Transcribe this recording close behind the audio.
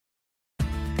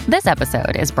This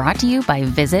episode is brought to you by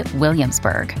Visit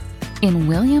Williamsburg. In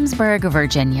Williamsburg,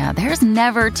 Virginia, there's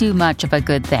never too much of a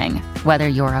good thing. Whether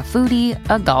you're a foodie,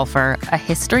 a golfer, a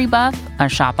history buff, a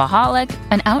shopaholic,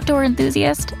 an outdoor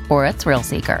enthusiast, or a thrill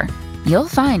seeker, you'll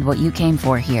find what you came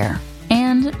for here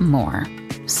and more.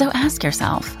 So ask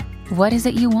yourself, what is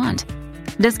it you want?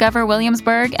 Discover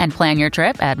Williamsburg and plan your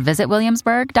trip at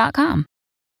visitwilliamsburg.com.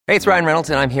 Hey, it's Ryan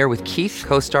Reynolds, and I'm here with Keith,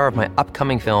 co-star of my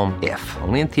upcoming film, If,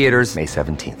 only in theaters May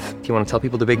 17th. Do you want to tell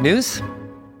people the big news?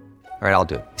 All right, I'll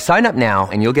do it. Sign up now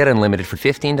and you'll get unlimited for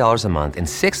 $15 a month and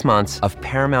 6 months of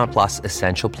Paramount Plus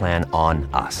Essential Plan on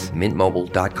us.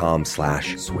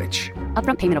 MintMobile.com/switch.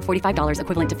 Upfront payment of $45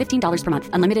 equivalent to $15 per month.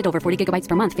 Unlimited over 40 gigabytes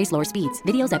per month. Face lower speeds.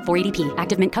 Videos at 480p.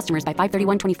 Active Mint customers by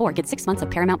 531.24 get 6 months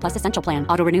of Paramount Plus Essential Plan.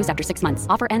 Auto renews after 6 months.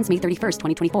 Offer ends May 31st,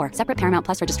 2024. Separate Paramount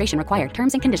Plus registration required.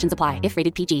 Terms and conditions apply if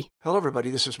rated PG. Hello, everybody.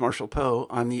 This is Marshall Poe.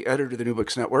 I'm the editor of the New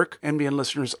Books Network. NBN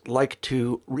listeners like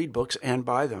to read books and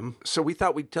buy them. So we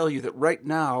thought we'd tell you that right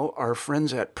now, our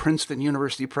friends at Princeton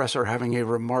University Press are having a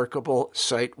remarkable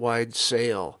site-wide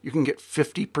sale. You can get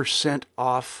 50%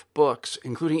 off books,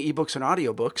 including ebooks and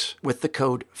audiobooks, with the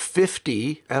code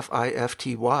 50,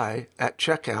 F-I-F-T-Y, at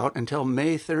checkout until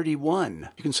May 31.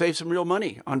 You can save some real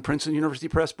money on Princeton University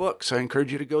Press books. I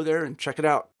encourage you to go there and check it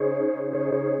out.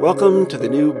 Welcome to the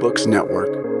New Books Network.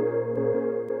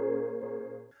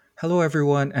 Hello,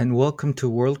 everyone, and welcome to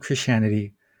World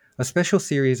Christianity, a special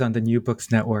series on the New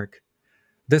Books Network.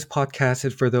 This podcast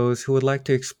is for those who would like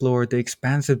to explore the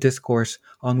expansive discourse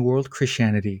on world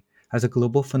Christianity as a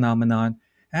global phenomenon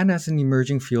and as an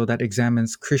emerging field that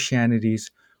examines Christianity's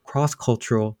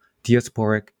cross-cultural,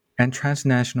 diasporic, and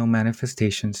transnational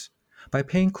manifestations by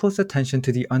paying close attention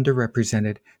to the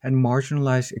underrepresented and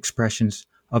marginalized expressions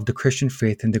of the Christian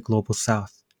faith in the global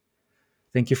South.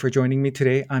 Thank you for joining me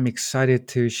today. I'm excited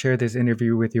to share this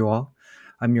interview with you all.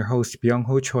 I'm your host,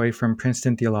 Byung-Ho Choi from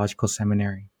Princeton Theological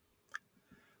Seminary.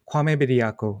 Kwame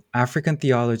Bediako, African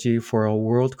Theology for a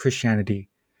World Christianity,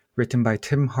 written by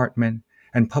Tim Hartman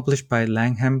and published by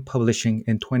Langham Publishing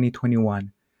in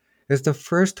 2021, is the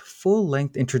first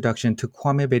full-length introduction to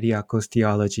Kwame Bediako's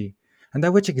theology, and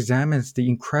that which examines the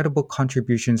incredible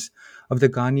contributions of the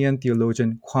Ghanaian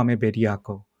theologian Kwame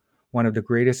Bediako, one of the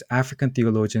greatest African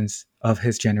theologians of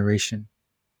his generation.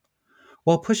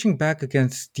 While pushing back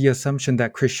against the assumption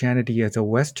that Christianity is a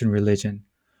Western religion,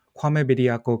 Kwame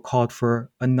Bediako called for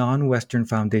a non-Western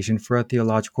foundation for a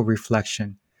theological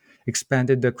reflection,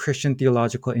 expanded the Christian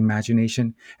theological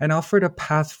imagination, and offered a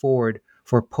path forward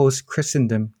for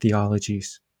post-Christendom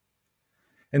theologies.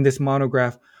 In this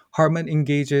monograph, Hartman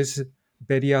engages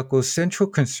Bediako's central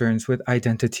concerns with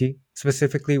identity,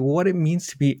 specifically what it means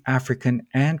to be African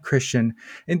and Christian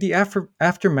in the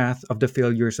aftermath of the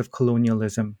failures of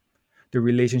colonialism, the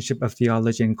relationship of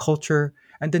theology and culture,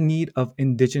 and the need of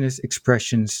indigenous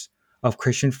expressions of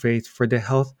Christian faith for the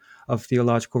health of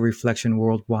theological reflection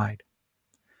worldwide.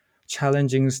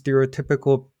 Challenging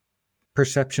stereotypical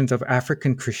perceptions of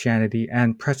African Christianity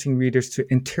and pressing readers to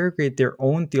interrogate their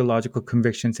own theological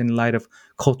convictions in light of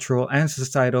cultural and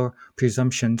societal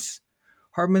presumptions,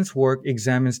 Hartman's work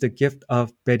examines the gift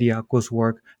of Bediako's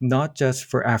work not just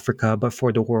for Africa but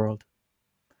for the world.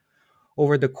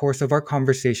 Over the course of our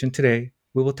conversation today,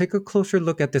 we will take a closer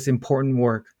look at this important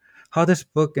work, how this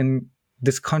book and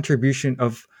this contribution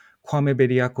of Kwame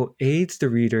Bediako aids the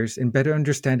readers in better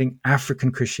understanding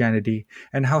African Christianity,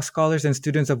 and how scholars and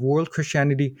students of world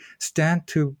Christianity stand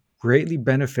to greatly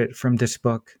benefit from this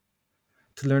book.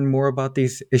 To learn more about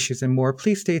these issues and more,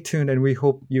 please stay tuned, and we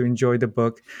hope you enjoy the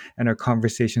book and our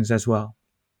conversations as well.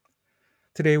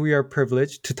 Today, we are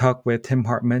privileged to talk with Tim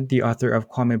Hartman, the author of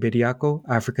Kwame Bediako,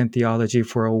 African Theology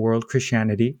for a World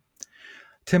Christianity.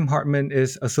 Tim Hartman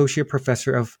is Associate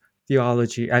Professor of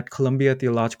Theology at Columbia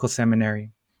Theological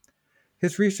Seminary.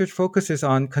 His research focuses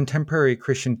on contemporary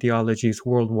Christian theologies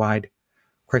worldwide,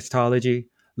 Christology,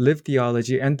 lived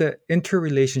theology, and the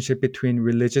interrelationship between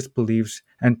religious beliefs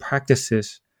and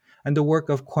practices, and the work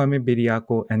of Kwame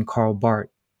Bediako and Karl Barth.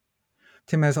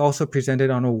 Tim has also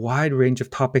presented on a wide range of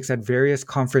topics at various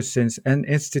conferences and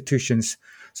institutions,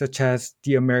 such as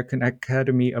the American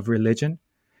Academy of Religion,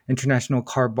 International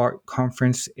Karl Barth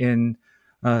Conference in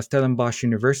Stellenbosch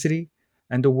University,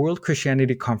 and the World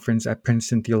Christianity Conference at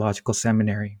Princeton Theological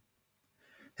Seminary.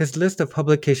 His list of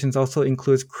publications also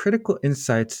includes critical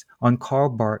insights on Karl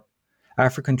Barth,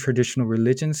 African traditional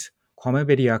religions, Kwame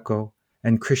Bediako,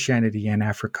 and Christianity in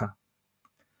Africa.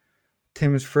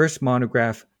 Tim's first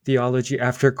monograph, Theology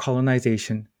After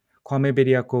Colonization, Kwame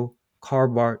Bediako, Karl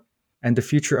Barth, and the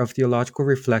Future of Theological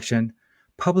Reflection,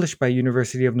 published by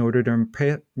University of Notre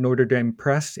Dame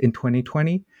Press in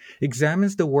 2020,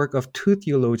 examines the work of two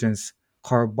theologians,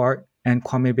 Karl Barth, and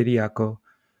Kwame Bediako,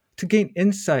 to gain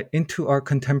insight into our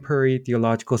contemporary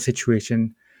theological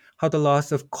situation, how the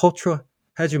loss of cultural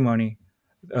hegemony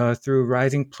through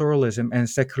rising pluralism and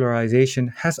secularization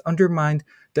has undermined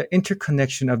the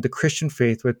interconnection of the Christian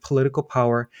faith with political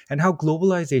power, and how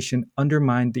globalization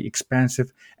undermined the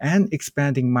expansive and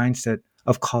expanding mindset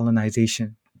of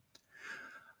colonization.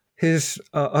 His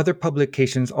other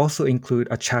publications also include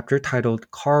a chapter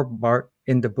titled Karl Barth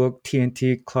in the book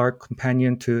T&T Clark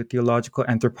Companion to Theological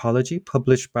Anthropology,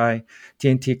 published by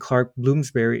T&T Clark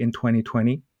Bloomsbury in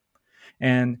 2020,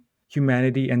 and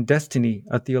Humanity and Destiny,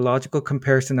 a theological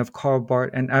comparison of Karl Barth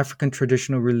and African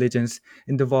traditional religions,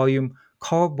 in the volume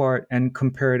Karl Barth and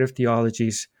Comparative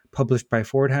Theologies, published by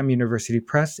Fordham University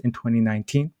Press in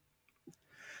 2019.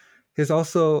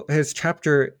 His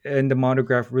chapter in the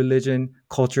monograph Religion,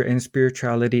 Culture, and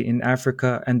Spirituality in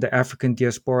Africa and the African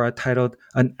Diaspora, titled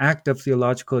An Act of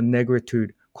Theological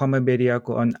Negritude, Kwame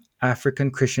Bediako on African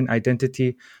Christian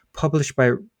Identity, published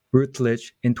by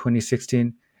Routledge in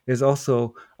 2016, is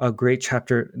also a great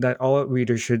chapter that all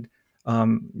readers should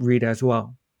read as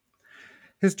well.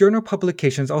 His journal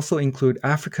publications also include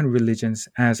African Religions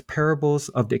as Parables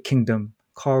of the Kingdom,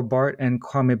 Karl Barth and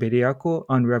Kwame Bediako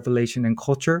on Revelation and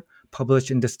Culture,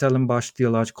 published in the Stellenbosch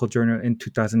Theological Journal in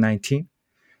 2019,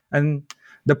 and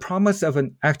The Promise of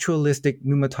an Actualistic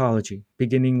Pneumatology,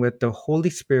 beginning with the Holy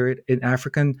Spirit in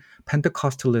African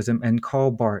Pentecostalism and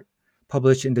Karl Barth,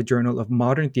 published in the Journal of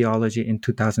Modern Theology in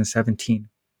 2017.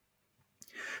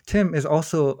 Tim is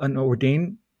also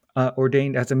ordained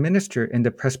as a minister in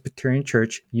the Presbyterian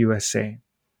Church, USA.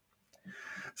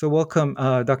 So welcome,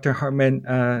 Dr. Hartman,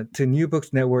 to New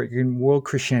Books Network in World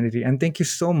Christianity. And thank you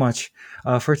so much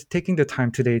for taking the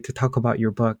time today to talk about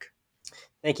your book.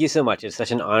 Thank you so much. It's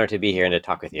such an honor to be here and to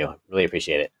talk with you. Really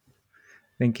appreciate it.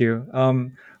 Thank you.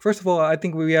 First of all, I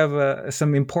think we have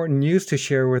some important news to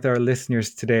share with our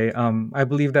listeners today. I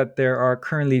believe that there are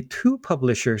currently two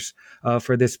publishers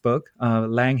for this book,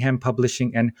 Langham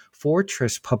Publishing and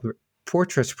Fortress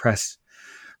Press.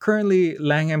 Currently,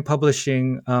 Langham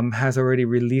Publishing has already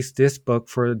released this book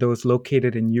for those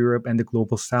located in Europe and the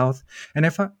Global South. And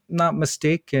if I'm not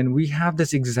mistaken, we have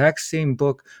this exact same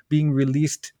book being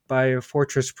released by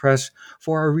Fortress Press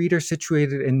for our readers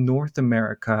situated in North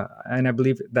America. And I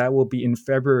believe that will be in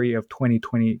February of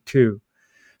 2022.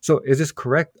 So is this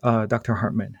correct, Dr.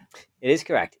 Hartman? It is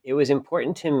correct. It was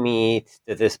important to me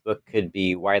that this book could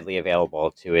be widely available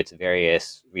to its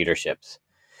various readerships.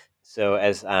 So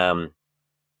as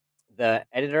the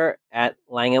editor at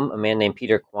Langham, a man named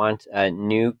Peter Quant,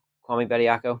 knew Kwame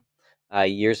Bediako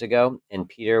years ago, and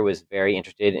Peter was very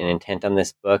interested and intent on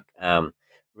this book,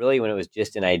 really when it was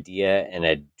just an idea and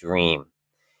a dream.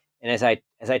 And as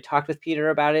I talked with Peter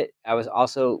about it, I was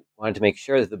also wanted to make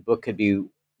sure that the book could be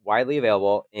widely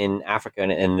available in Africa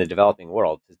and in the developing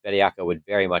world, because Bediako would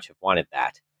very much have wanted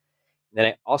that. And then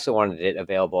I also wanted it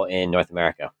available in North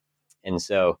America. And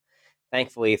so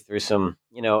thankfully, through some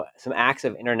acts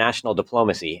of international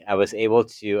diplomacy, I was able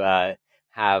to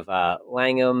have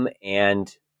Langham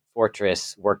and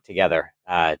Fortress work together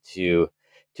to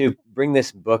bring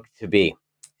this book to be.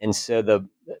 And so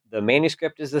the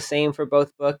manuscript is the same for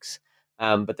both books,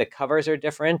 but the covers are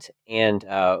different. And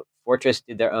Fortress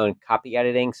did their own copy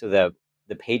editing, so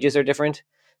the pages are different.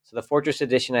 So the Fortress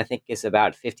edition, I think, is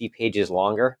about 50 pages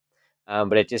longer,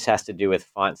 but it just has to do with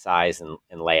font size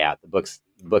and layout.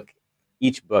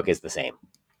 Each book is the same.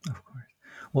 Of course.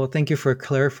 Well, thank you for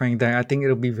clarifying that. I think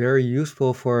it'll be very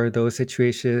useful for those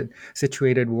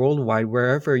situated worldwide,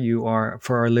 wherever you are,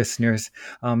 for our listeners.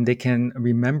 They can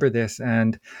remember this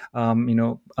and,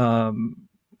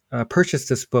 purchase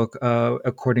this book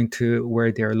according to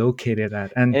where they're located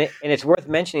at. And it's worth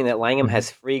mentioning that Langham has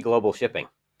free global shipping.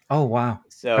 Oh, wow.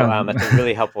 So that's a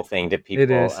really helpful thing to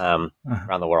people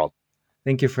around the world.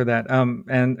 Thank you for that.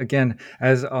 And again,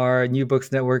 as our New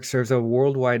Books Network serves a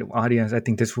worldwide audience, I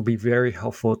think this will be very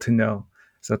helpful to know.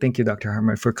 So thank you, Dr.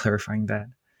 Hartman, for clarifying that.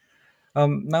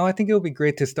 Now, I think it will be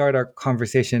great to start our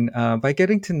conversation by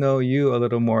getting to know you a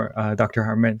little more, Dr.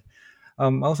 Hartman. I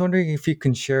was wondering if you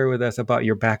can share with us about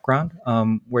your background,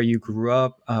 where you grew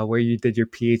up, where you did your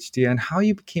PhD, and how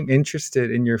you became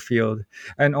interested in your field.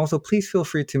 And also, please feel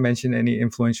free to mention any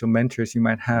influential mentors you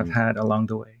might have had along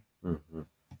the way. Mm-hmm.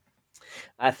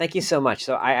 Thank you so much.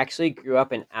 So I actually grew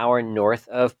up an hour north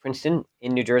of Princeton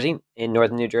in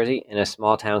northern New Jersey, in a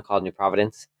small town called New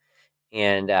Providence.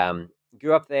 And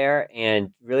grew up there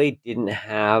and really didn't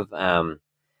have...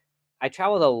 I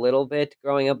traveled a little bit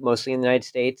growing up, mostly in the United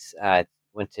States.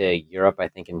 Went to Europe, I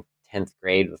think, in 10th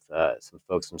grade with some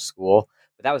folks from school.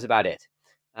 But that was about it.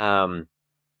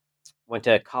 Went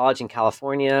to college in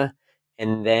California.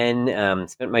 and then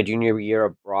spent my junior year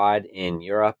abroad in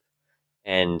Europe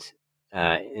and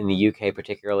in the UK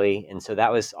particularly. And so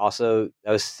that was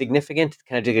significant,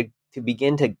 kind of to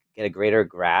begin to get a greater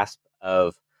grasp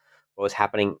of what was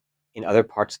happening in other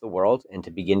parts of the world and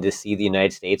to begin to see the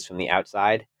United States from the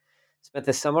outside. Spent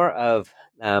the summer of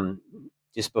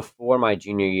just before my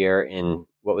junior year in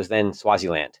what was then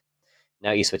Swaziland,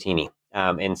 now Eswatini,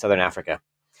 in Southern Africa.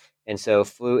 And so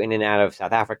flew in and out of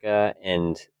South Africa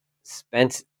and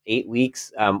spent 8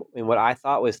 weeks in what I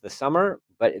thought was the summer,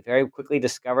 but very quickly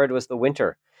discovered was the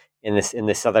winter in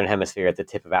the southern hemisphere at the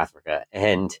tip of Africa.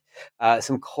 And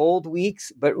some cold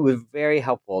weeks, but it was very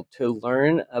helpful to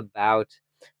learn about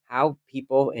how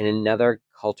people in another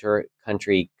culture,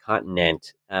 country,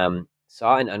 continent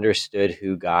saw and understood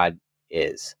who God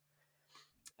is.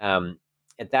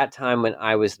 At that time when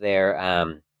I was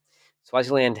there,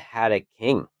 Swaziland had a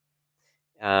king.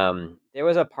 There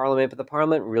was a parliament, but the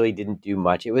parliament really didn't do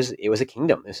much. It was a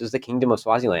kingdom. This was the kingdom of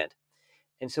Swaziland.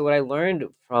 And so what I learned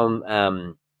from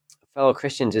fellow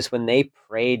Christians is when they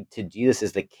prayed to Jesus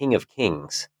as the King of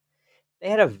Kings, they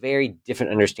had a very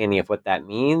different understanding of what that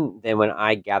means than when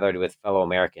I gathered with fellow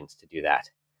Americans to do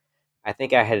that. I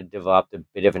think I had developed a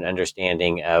bit of an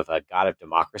understanding of a God of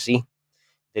democracy,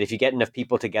 that if you get enough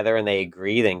people together and they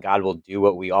agree, then God will do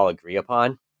what we all agree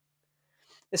upon.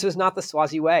 This was not the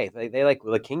Swazi way. They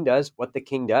well, the king does what the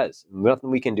king does.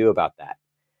 Nothing we can do about that.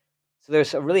 So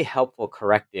there's a really helpful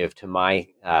corrective to my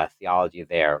theology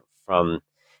there from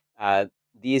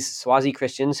these Swazi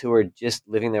Christians who are just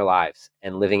living their lives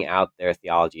and living out their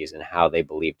theologies and how they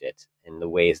believed it and the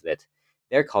ways that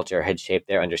their culture had shaped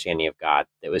their understanding of God.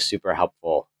 That was super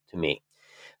helpful to me.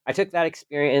 I took that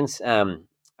experience.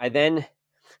 I then,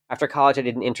 after college, I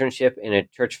did an internship in a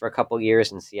church for a couple of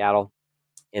years in Seattle,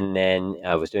 and then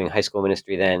I was doing high school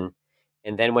ministry then,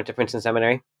 and then went to Princeton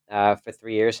Seminary for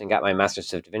 3 years and got my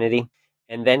Master's of Divinity,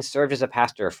 and then served as a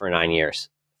pastor for 9 years,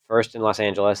 first in Los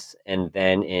Angeles and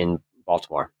then in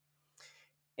Baltimore.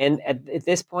 And at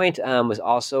this point was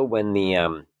also when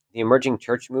the emerging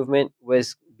church movement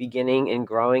was beginning and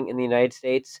growing in the United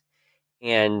States,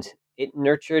 and it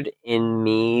nurtured in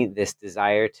me this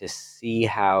desire to see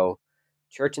how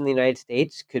church in the United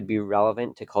States could be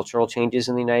relevant to cultural changes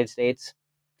in the United States.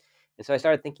 And so I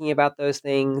started thinking about those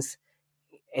things.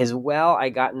 As well, I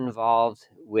got involved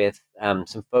with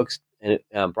some folks,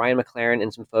 Brian McLaren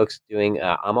and some folks doing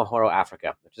Amahoro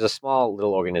Africa, which is a small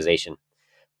little organization.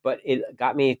 But it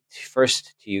got me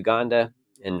first to Uganda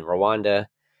and Rwanda,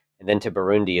 and then to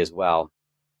Burundi as well.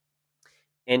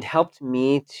 And helped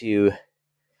me to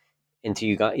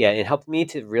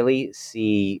really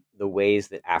see the ways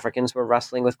that Africans were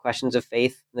wrestling with questions of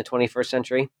faith in the 21st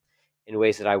century in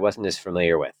ways that I wasn't as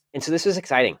familiar with. And so this was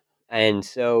exciting. And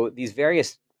so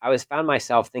I found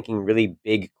myself thinking really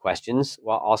big questions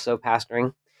while also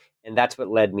pastoring. And that's what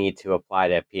led me to apply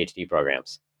to PhD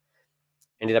programs.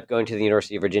 Ended up going to the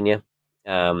University of Virginia,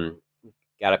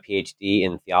 got a PhD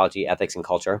in theology, ethics, and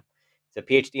culture. It's a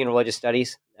PhD in religious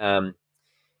studies. In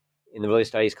the religious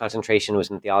studies, concentration was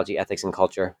in theology, ethics, and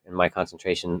culture, and my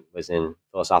concentration was in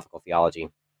philosophical theology.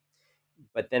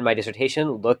 But then my dissertation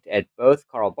looked at both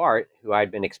Karl Barth, who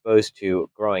I'd been exposed to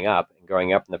growing up in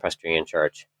the Presbyterian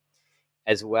Church,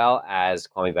 as well as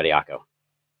Kwame Bediako.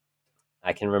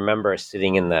 I can remember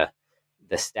sitting in the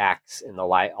stacks in the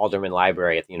Alderman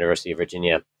Library at the University of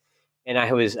Virginia, and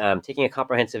I was taking a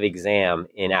comprehensive exam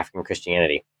in African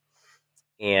Christianity,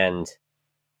 and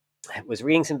I was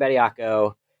reading some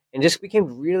Bediako, and just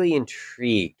became really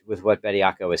intrigued with what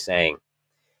Bediako was saying.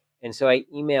 And so I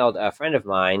emailed a friend of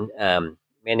mine, a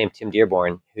man named Tim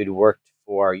Dearborn, who'd worked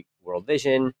for World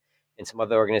Vision and some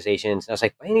other organizations. And I was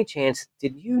like, by any chance,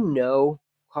 did you know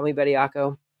Kwame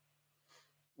Bediako?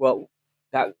 Well,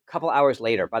 about a couple hours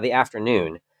later, by the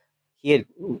afternoon, he had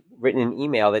written an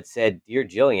email that said, "Dear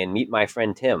Jillian, meet my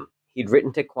friend Tim." He'd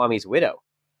written to Kwame's widow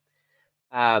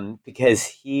because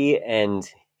he and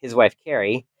his wife,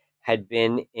 Carrie, had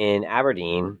been in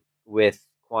Aberdeen with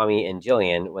Kwame and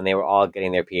Jillian when they were all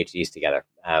getting their PhDs together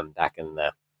back in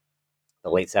the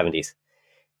late 70s.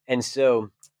 And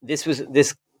so this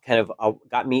kind of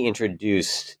got me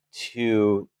introduced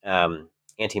to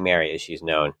Auntie Mary, as she's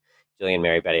known, Jillian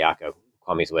Mary Bediako,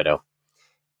 Kwame's widow.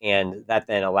 And that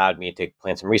then allowed me to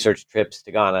plan some research trips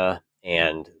to Ghana,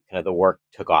 and kind of the work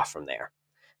took off from there.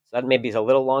 So that maybe is a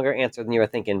little longer answer than you were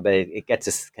thinking, but it gets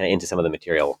us kind of into some of the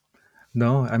material.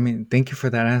 No, I mean, thank you for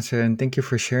that answer, and thank you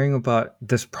for sharing about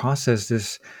this process,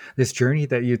 this journey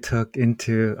that you took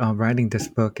into writing this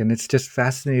book. And it's just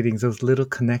fascinating, those little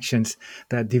connections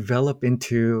that develop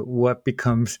into what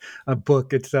becomes a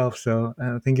book itself. So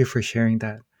thank you for sharing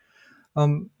that.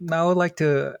 Now I'd like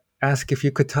to ask if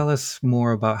you could tell us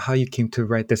more about how you came to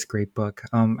write this great book.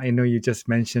 I know you just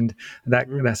mentioned that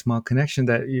small connection,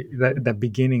 that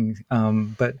beginning,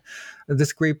 but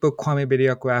this great book, Kwame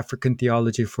Bediako, African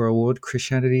Theology for a World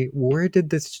Christianity. Where did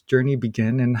this journey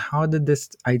begin, and how did this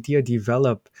idea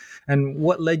develop, and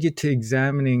what led you to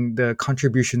examining the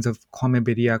contributions of Kwame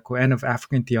Bediako and of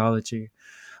African theology?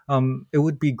 It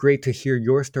would be great to hear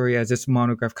your story, as this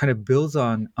monograph kind of builds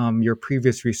on your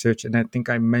previous research. And I think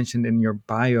I mentioned in your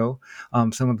bio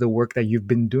some of the work that you've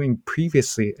been doing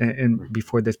previously and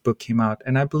before this book came out.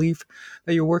 And I believe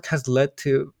that your work has led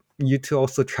to you to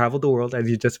also travel the world, as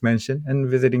you just mentioned, and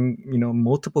visiting,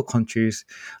 multiple countries,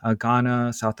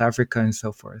 Ghana, South Africa, and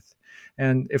so forth.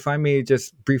 And if I may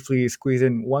just briefly squeeze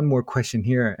in one more question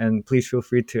here, and please feel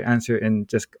free to answer in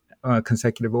just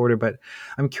consecutive order, but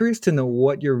I'm curious to know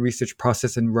what your research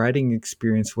process and writing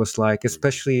experience was like,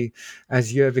 especially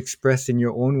as you have expressed in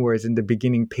your own words in the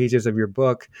beginning pages of your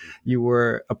book, you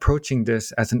were approaching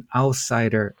this as an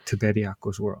outsider to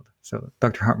Bediako's world. So,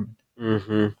 Dr. Hartman.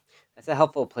 Mm-hmm. That's a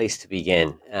helpful place to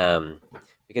begin,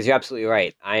 because you're absolutely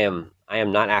right. I am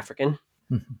not African.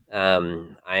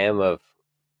 I am of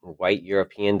white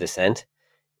European descent.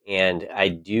 And I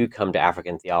do come to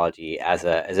African theology as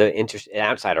an interested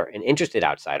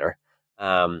outsider,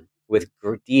 with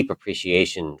deep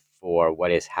appreciation for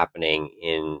what is happening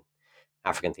in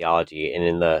African theology and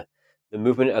in the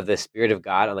movement of the Spirit of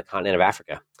God on the continent of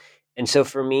Africa. And so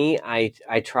for me,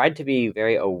 I tried to be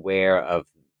very aware of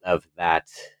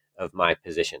my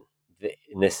position,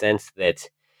 in the sense that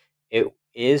it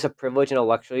is a privilege and a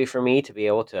luxury for me to be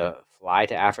able to fly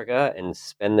to Africa and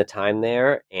spend the time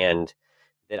there, and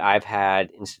that I've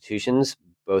had institutions,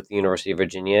 both the University of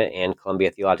Virginia and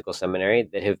Columbia Theological Seminary,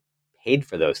 that have paid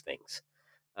for those things,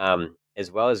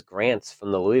 as well as grants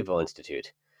from the Louisville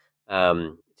Institute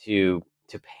to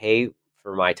pay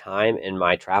for my time and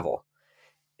my travel.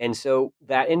 And so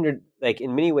that, in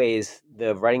many ways,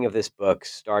 the writing of this book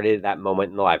started that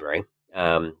moment in the library,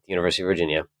 the University of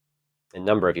Virginia, a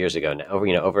number of years ago now,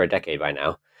 over a decade by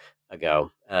now ago,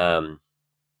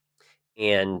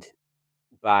 and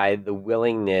by the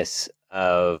willingness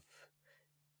of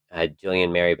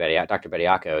Jillian Mary Dr.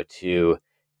 Bediako to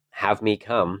have me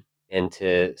come and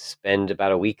to spend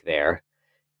about a week there,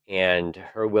 and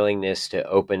her willingness to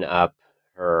open up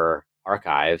her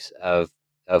archives of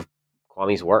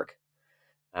Kwame's work.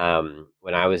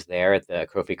 When I was there at the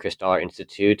Kofi Christaller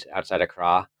Institute outside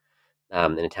Accra,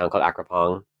 in a town called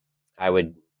Akrapong, I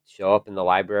would show up in the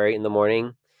library in the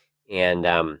morning,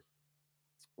 and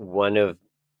one of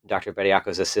Dr.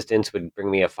 Bediako's assistants would bring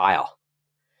me a file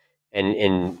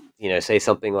and say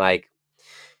something like,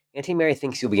 Auntie Mary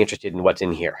thinks you'll be interested in what's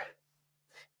in here.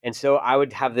 And so I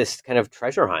would have this kind of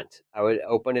treasure hunt. I would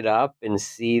open it up and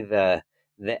see the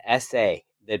essay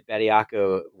that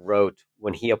Bediako wrote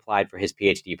when he applied for his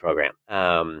PhD program.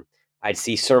 I'd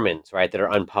see sermons, right, that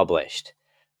are unpublished.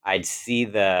 I'd see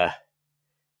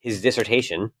his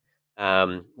dissertation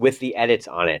with the edits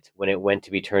on it when it went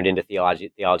to be turned into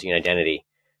Theology and Identity.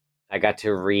 I got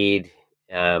to read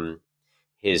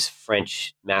his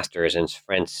French master's and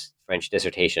French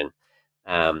dissertation.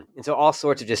 And so all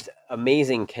sorts of just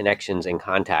amazing connections and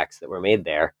contacts that were made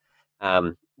there,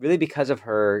 really because of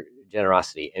her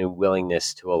generosity and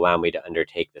willingness to allow me to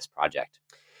undertake this project.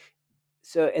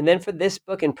 So, and then for this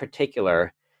book in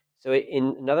particular, so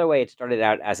in another way, it started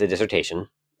out as a dissertation.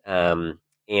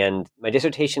 And my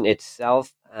dissertation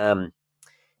itself,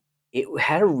 it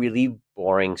had a really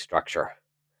boring structure.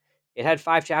 It had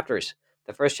 5 chapters.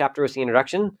 The first chapter was the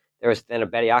introduction. There was then a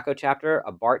Bediako chapter,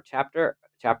 a Barth chapter.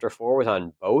 Chapter 4 was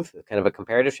on both, kind of a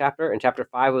comparative chapter, and chapter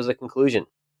 5 was a conclusion.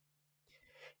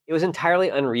 It was entirely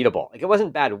unreadable. It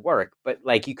wasn't bad work, but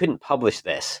you couldn't publish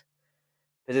this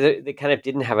because it kind of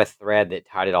didn't have a thread that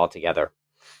tied it all together.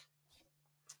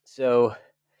 So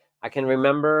I can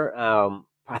remember,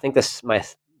 I think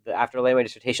after letting my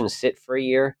dissertation sit for a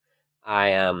year,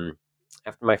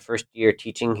 after my first year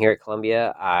teaching here at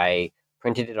Columbia, I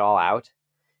printed it all out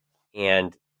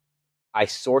and I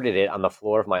sorted it on the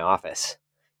floor of my office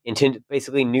into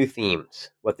basically new themes,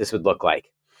 what this would look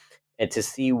like, and to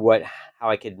see how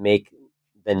I could make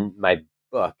my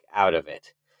book out of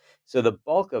it. So the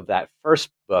bulk of that first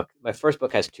book, my first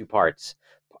book has 2 parts.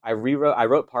 I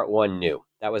wrote part 1 new.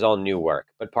 That was all new work.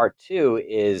 But part 2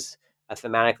 is a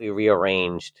thematically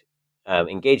rearranged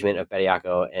engagement of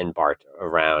Bediako and Barth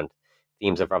around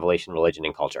themes of revelation, religion,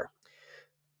 and culture.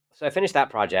 So I finished that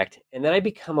project, and then I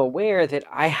become aware that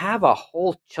I have a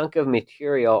whole chunk of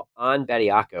material on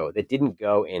Bediako that didn't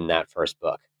go in that first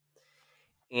book.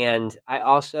 And I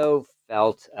also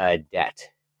felt a debt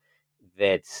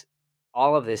that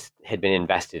all of this had been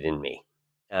invested in me.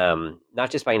 not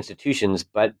just by institutions,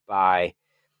 but by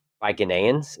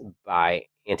Ghanaians, by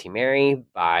Auntie Mary,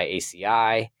 by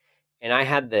ACI. And I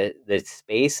had the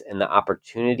space and the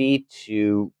opportunity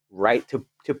to write,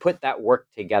 to put that work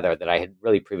together that I had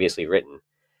really previously written,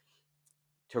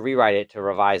 to rewrite it, to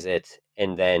revise it,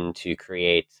 and then to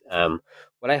create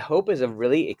what I hope is a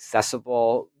really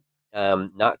accessible,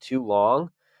 not too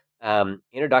long,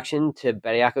 introduction to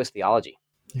Bediako's theology.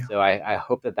 Yeah. So I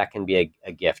hope that can be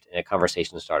a gift and a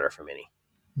conversation starter for many.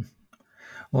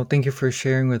 Well, thank you for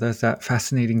sharing with us that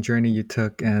fascinating journey you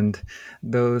took and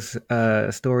those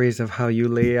stories of how you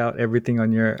lay out everything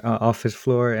on your office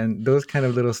floor. And those kind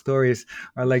of little stories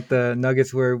are like the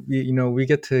nuggets where we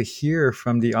get to hear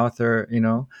from the author,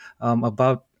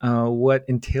 about what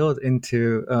entailed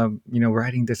into,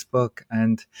 writing this book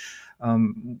and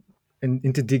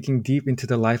into digging deep into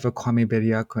the life of Kwame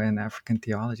Bediako and African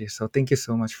theology. So thank you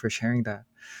so much for sharing that.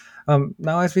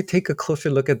 Now, as we take a closer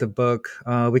look at the book,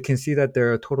 we can see that there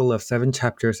are a total of 7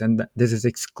 chapters, and this is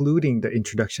excluding the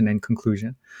introduction and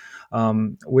conclusion,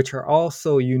 which are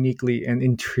also uniquely and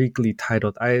intriguingly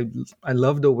titled. I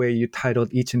love the way you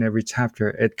titled each and every chapter.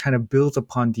 It kind of builds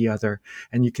upon the other,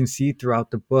 and you can see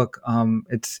throughout the book,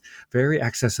 it's very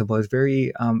accessible. It's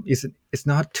very, it's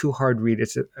not too hard read.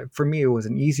 For me, it was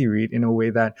an easy read in a way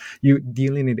that you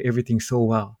delineate everything so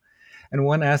well. And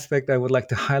one aspect I would like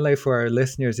to highlight for our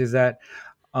listeners is that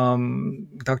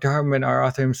Dr. Hartman, our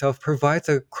author himself, provides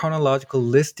a chronological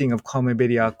listing of Kwame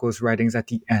Bediako's writings at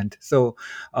the end. So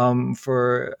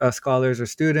for scholars or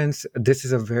students, this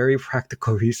is a very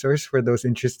practical resource for those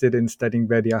interested in studying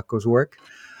Bediako's work.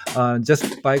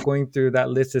 Just by going through that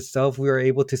list itself, we are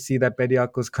able to see that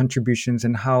Bediako's contributions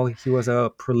and how he was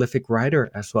a prolific writer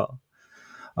as well.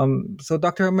 So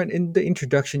Dr. Hartman, in the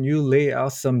introduction, you lay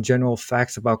out some general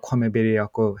facts about Kwame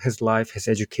Bediako, his life, his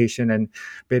education, and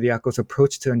Bediako's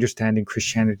approach to understanding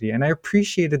Christianity. And I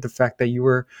appreciated the fact that you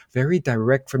were very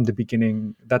direct from the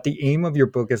beginning, that the aim of your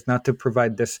book is not to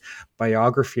provide this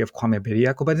biography of Kwame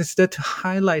Bediako, but instead to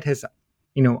highlight his,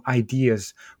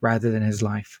 ideas rather than his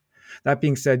life. That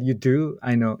being said, you do,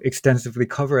 I know, extensively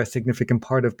cover a significant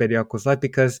part of Bediako's life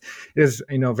because it is,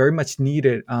 very much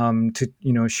needed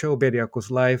to, show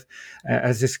Bediako's life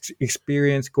as his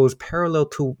experience goes parallel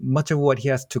to much of what he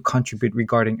has to contribute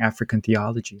regarding African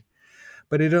theology.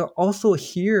 But it also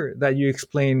here that you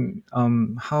explain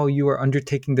how you are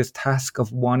undertaking this task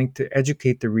of wanting to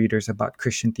educate the readers about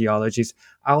Christian theologies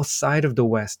outside of the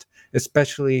West,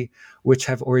 especially which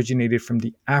have originated from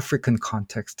the African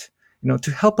context.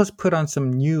 To help us put on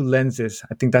some new lenses.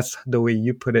 I think that's the way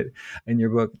you put it in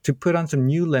your book, to put on some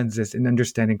new lenses in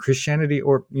understanding Christianity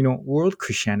or, world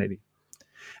Christianity.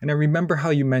 And I remember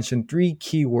how you mentioned 3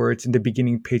 key words in the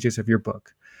beginning pages of your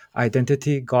book: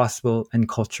 identity, gospel, and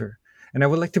culture. And I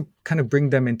would like to kind of bring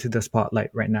them into the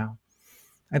spotlight right now.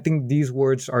 I think these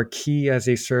words are key as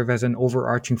they serve as an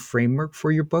overarching framework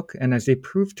for your book and as they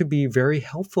prove to be very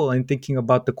helpful in thinking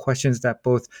about the questions that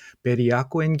both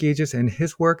Bediako engages in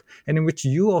his work and in which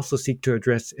you also seek to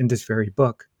address in this very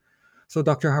book. So,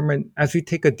 Dr. Hartman, as we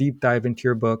take a deep dive into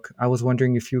your book, I was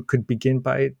wondering if you could begin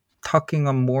by talking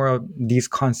on more of these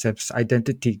concepts: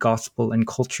 identity, gospel, and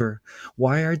culture.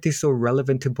 Why are they so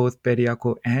relevant to both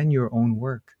Bediako and your own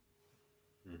work?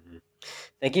 Mm-hmm.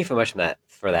 Thank you so much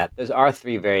for that. Those are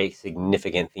 3 very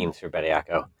significant themes for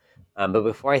Bediako. But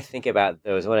before I think about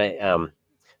those, I want to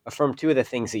affirm 2 of the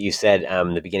things that you said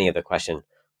in the beginning of the question.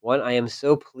 One, I am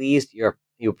so pleased you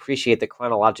appreciate the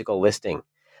chronological listing.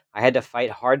 I had to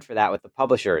fight hard for that with the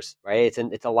publishers, right?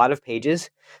 It's a lot of pages.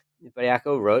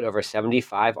 Bediako wrote over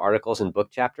 75 articles and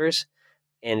book chapters,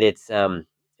 and there's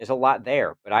a lot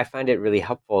there. But I find it really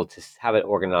helpful to have it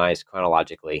organized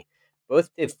chronologically, both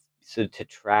to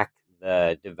track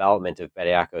the development of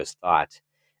Bediako's thought,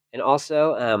 and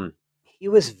also he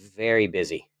was very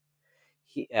busy.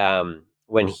 He wrote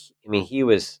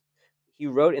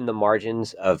in the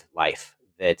margins of life,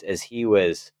 that as he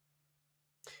was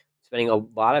spending a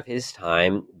lot of his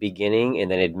time beginning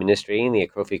and then administrating the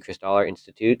Akrofi Christaller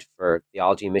Institute for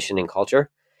Theology, Mission, and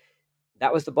Culture,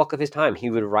 that was the bulk of his time.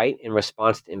 He would write in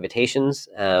response to invitations,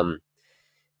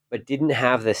 but didn't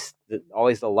have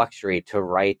always the luxury to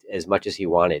write as much as he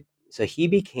wanted. So he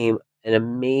became an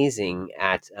amazing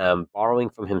at borrowing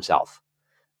from himself,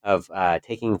 of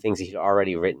taking things he'd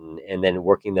already written and then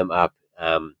working them up,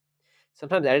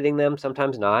 sometimes editing them,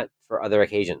 sometimes not, for other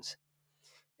occasions.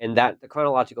 And that the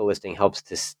chronological listing helps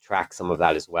to track some of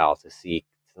that as well, to see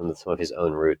some of his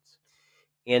own roots.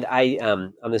 And I,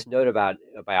 on this note about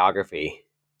a biography,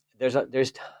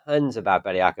 there's tons about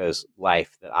Bediako's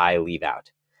life that I leave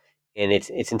out. And it's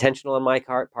intentional on my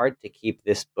part to keep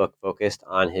this book focused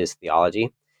on his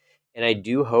theology. And I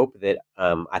do hope that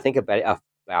I think a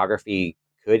biography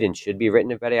could and should be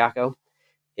written of Bediako.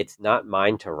 It's not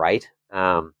mine to write,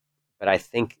 but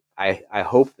I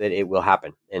hope that it will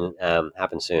happen and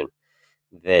happen soon.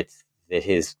 That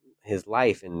his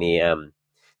life and the kind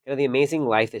of the amazing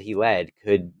life that he led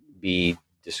could be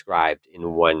described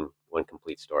in one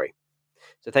complete story.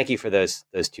 So thank you for those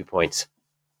 2 points.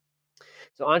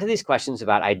 So on to these questions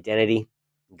about identity,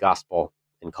 gospel,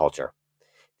 and culture.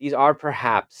 These are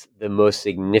perhaps the most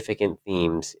significant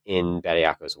themes in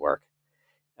Bediako's work.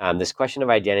 This question of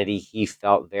identity, he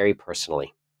felt very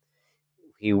personally.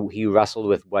 He wrestled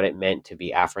with what it meant to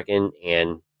be African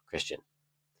and Christian,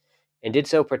 and did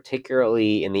so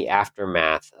particularly in the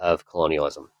aftermath of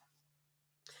colonialism.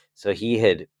 So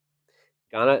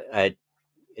Ghana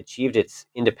achieved its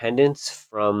independence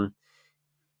from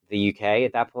the UK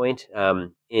at that point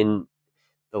in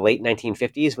the late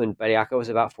 1950s when Bediako was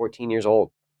about 14 years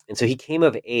old. And so he came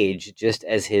of age just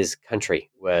as his country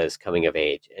was coming of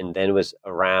age, and then was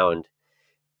around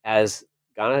as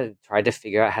Ghana tried to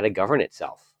figure out how to govern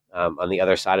itself on the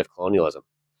other side of colonialism.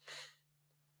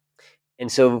 And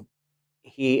so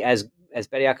he, as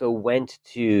Bediako went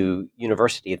to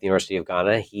university at the University of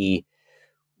Ghana, he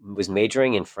was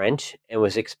majoring in French and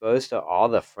was exposed to all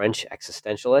the French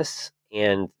existentialists,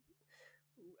 and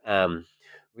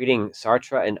reading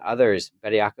Sartre and others,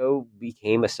 Bediako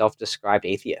became a self-described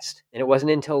atheist. And it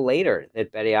wasn't until later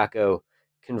that Bediako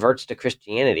converts to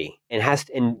Christianity and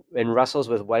wrestles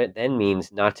with what it then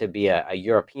means not to be a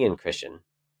European Christian,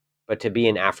 but to be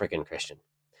an African Christian.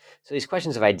 So these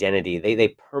questions of identity, they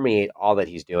permeate all that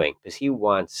he's doing, because he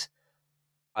wants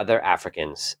other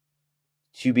Africans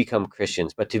to become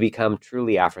Christians, but to become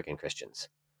truly African Christians,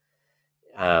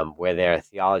 where their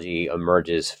theology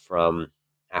emerges from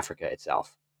Africa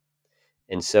itself.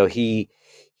 And so he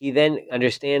then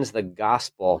understands the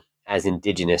gospel as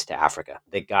indigenous to Africa,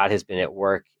 that God has been at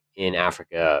work in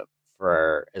Africa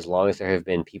for as long as there have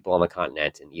been people on the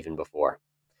continent, and even before.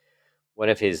 One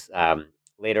of his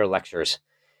later lectures,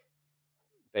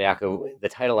 Bediako, the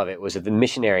title of it was that the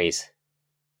missionaries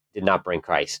did not bring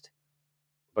Christ,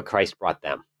 but Christ brought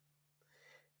them.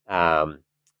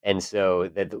 And so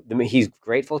that he's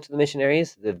grateful to the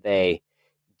missionaries that they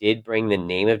did bring the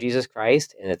name of Jesus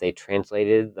Christ and that they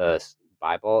translated the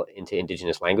Bible into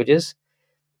indigenous languages.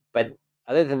 But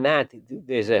other than that,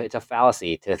 it's a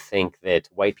fallacy to think that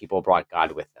white people brought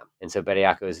God with them. And so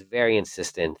Bediako is very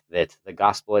insistent that the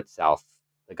gospel itself,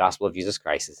 the gospel of Jesus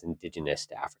Christ, is indigenous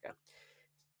to Africa.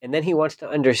 And then he wants to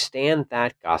understand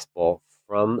that gospel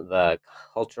from the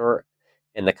culture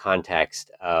and the context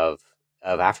of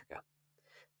Africa,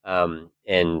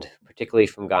 and particularly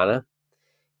from Ghana.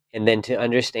 And then to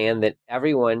understand that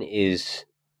everyone is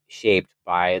shaped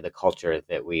by the culture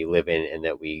that we live in and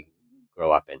that we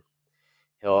grow up in.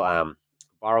 He'll,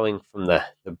 borrowing from the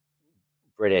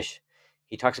British,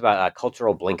 he talks about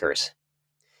cultural blinkers.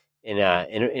 In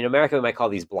America, we might call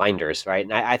these blinders, right?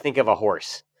 And I think of a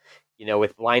horse,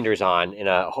 with blinders on in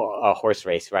a horse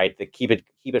race, right? The keep it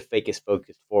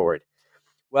focused forward.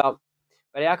 Well,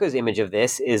 Bediako's image of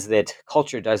this is that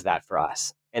culture does that for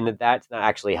us, and that's not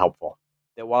actually helpful.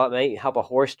 That while it may help a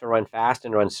horse to run fast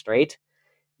and run straight,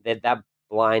 that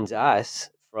blinds us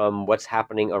from what's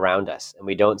happening around us, and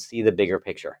we don't see the bigger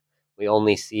picture. We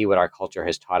only see what our culture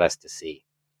has taught us to see.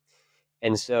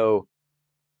 And so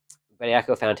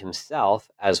Bediako found himself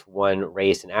as one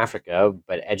raised in Africa,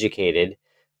 but educated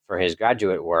for his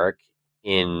graduate work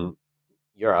in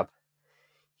Europe.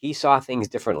 He saw things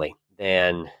differently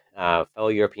than fellow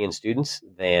European students,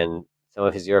 than some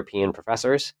of his European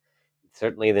professors,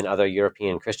 certainly than other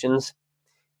European Christians.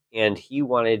 And he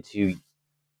wanted to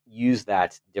use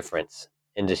that difference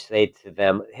and to say to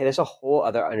them, hey, there's a whole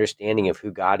other understanding of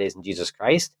who God is in Jesus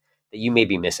Christ that you may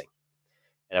be missing.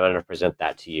 And I'm going to present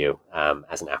that to you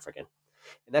as an African.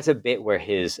 And that's a bit where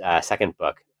his second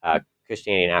book,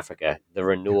 Christianity in Africa, the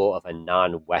renewal of a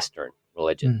non-Western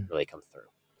religion, really comes through.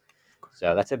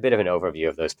 So that's a bit of an overview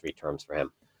of those three terms for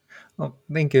him. Well,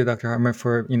 thank you, Dr. Hartman,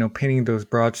 for painting those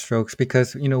broad strokes,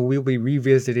 because we'll be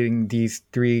revisiting these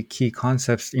three key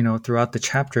concepts throughout the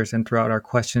chapters and throughout our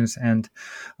questions. And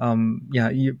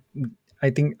I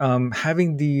think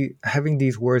having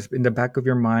these words in the back of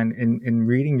your mind in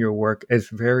reading your work is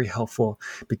very helpful,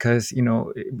 because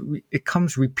it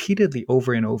comes repeatedly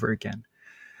over and over again.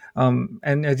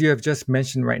 And as you have just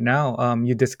mentioned right now,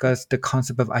 you discussed the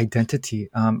concept of identity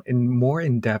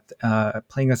in depth,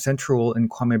 playing a central role in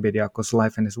Kwame Bediako's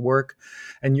life and his work.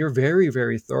 And you're very,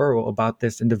 very thorough about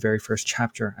this in the very first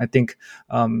chapter. I think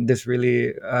this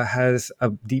really has a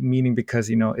deep meaning, because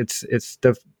it's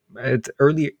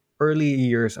early early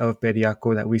years of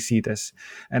Bediako that we see this.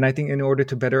 And I think in order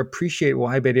to better appreciate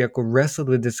why Bediako wrestled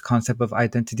with this concept of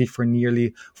identity for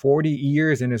nearly 40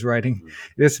 years in his writing,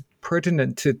 it is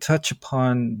pertinent to touch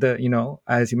upon the,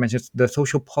 as you mentioned, the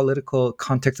social political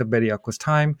context of Bediako's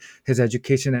time, his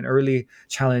education and early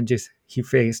challenges he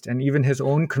faced, and even his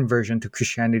own conversion to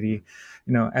Christianity,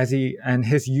 and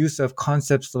his use of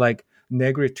concepts like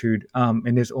negritude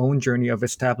in his own journey of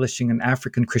establishing an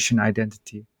African Christian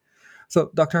identity. So,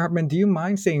 Dr. Hartman, do you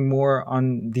mind saying more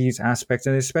on these aspects,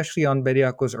 and especially on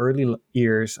Bediako's early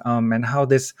years, and how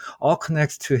this all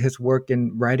connects to his work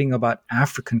in writing about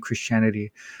African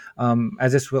Christianity,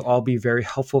 as this will all be very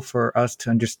helpful for us to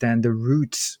understand the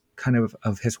roots kind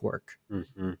of his work?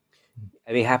 Mm-hmm.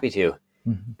 I'd be happy to.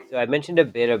 Mm-hmm. So I mentioned a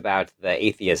bit about the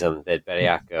atheism that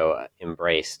Bediako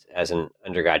embraced as an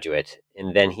undergraduate,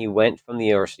 and then he went from the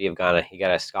University of Ghana. He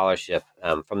got a scholarship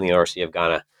from the University of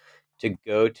Ghana to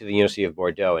go to the University of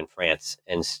Bordeaux in France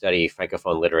and study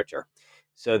Francophone literature.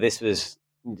 So this is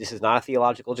not a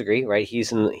theological degree, right?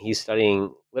 He's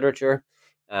studying literature,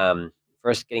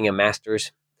 first getting a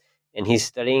master's, and he's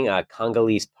studying a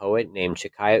Congolese poet named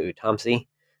Chikaya Utamsi,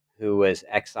 who was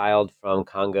exiled from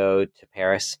Congo to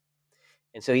Paris.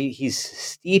 And so he's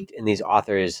steeped in these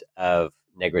authors of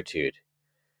negritude,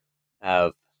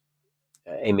 of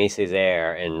Aimé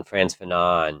Césaire and Frantz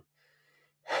Fanon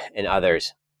and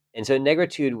others. And so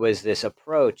negritude was this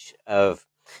approach Césaire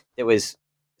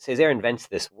invents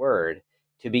this word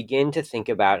to begin to think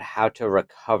about how to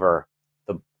recover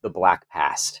the Black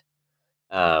past.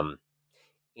 And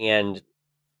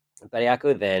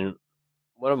Bediako then,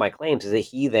 one of my claims is that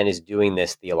he then is doing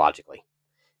this theologically,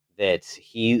 that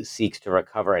he seeks to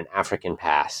recover an African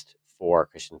past for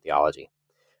Christian theology.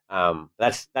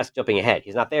 That's jumping ahead.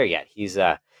 He's not there yet. He's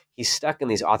stuck in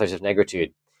these authors of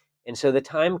negritude. And so the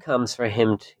time comes for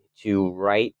him to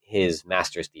write his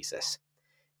master's thesis,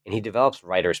 and he develops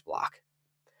writer's block.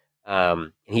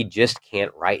 And he just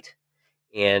can't write.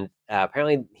 And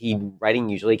apparently writing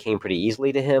usually came pretty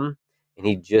easily to him, and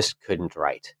he just couldn't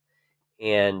write.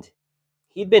 And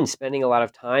he'd been spending a lot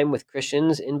of time with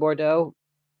Christians in Bordeaux,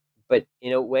 but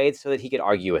in a way so that he could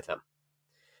argue with them.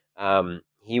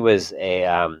 He was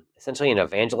essentially an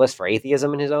evangelist for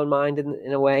atheism in his own mind,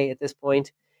 in a way, at this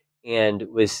point, and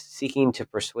was seeking to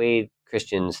persuade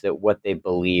Christians that what they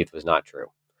believed was not true,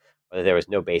 or that there was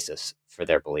no basis for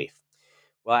their belief.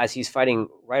 Well, as he's fighting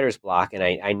writer's block, and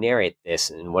I narrate this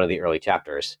in one of the early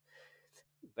chapters,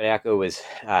 Bediako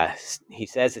he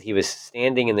says that he was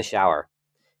standing in the shower,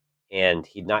 and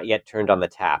he'd not yet turned on the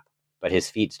tap, but his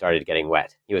feet started getting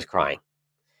wet. He was crying.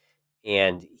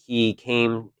 And he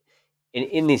came,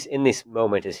 in this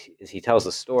moment, as he tells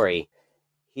the story,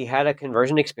 he had a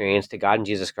conversion experience to God and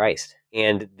Jesus Christ.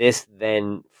 And this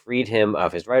then freed him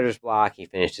of his writer's block. He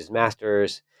finished his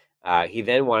master's. He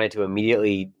then wanted to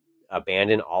immediately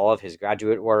abandon all of his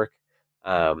graduate work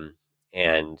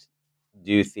and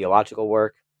do theological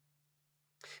work.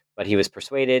 But he was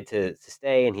persuaded to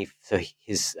stay, and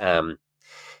his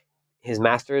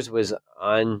master's was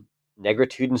on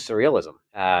negritude and surrealism,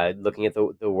 looking at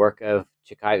the work of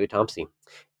Chikaya Utamsi.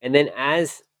 And then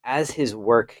as his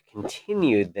work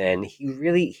continued, then he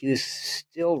was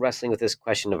still wrestling with this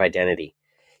question of identity.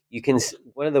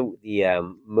 One of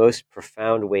the most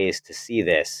profound ways to see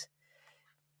this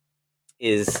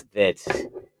is that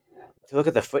to look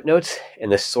at the footnotes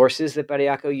and the sources that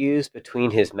Bediako used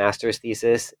between his master's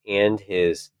thesis and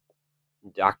his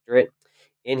doctorate.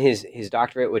 In his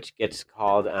doctorate, which gets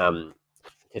called,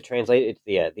 to translate,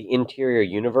 it's the interior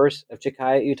universe of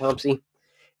Chikaya Utamsi.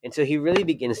 And so he really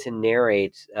begins to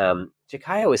narrate.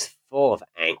 Chikaya was full of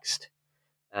angst.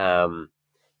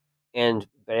 And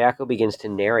Bediako begins to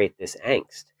narrate this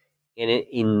angst. And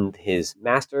in his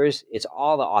master's, it's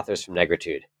all the authors from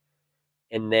negritude.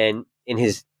 And then in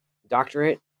his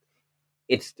doctorate,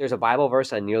 there's a Bible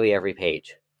verse on nearly every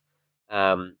page.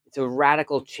 It's a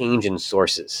radical change in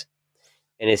sources.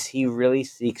 And as he really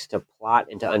seeks to plot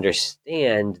and to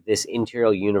understand this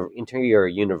interior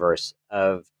universe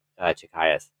of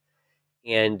Chikaya.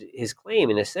 And his claim,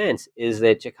 in a sense, is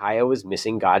that Chikaya was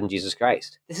missing God and Jesus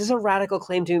Christ. This is a radical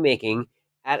claim to be making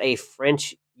at a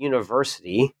French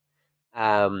university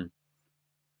in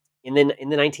the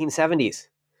 1970s.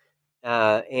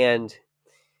 And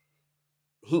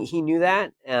he knew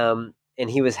that, and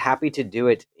he was happy to do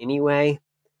it anyway.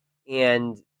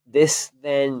 And this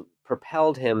then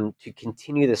propelled him to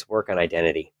continue this work on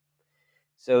identity.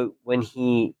 So when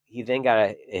he then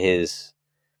got a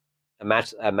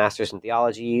master's in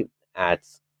theology at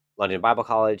London Bible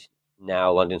College,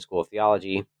 now London School of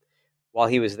Theology. While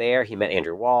he was there, he met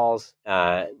Andrew Walls.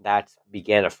 That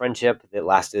began a friendship that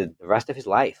lasted the rest of his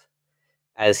life.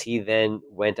 as he then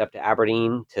went up to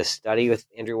Aberdeen to study with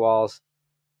Andrew Walls.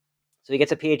 So he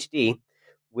gets a PhD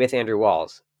with Andrew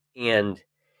Walls, and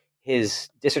his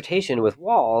dissertation with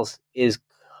Walls is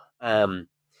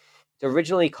it's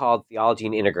originally called Theology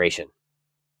and Integration.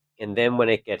 And then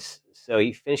so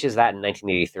he finishes that in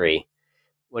 1983.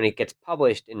 When it gets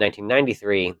published in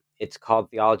 1993, it's called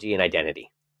Theology and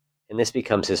Identity. And this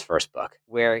becomes his first book,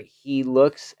 where he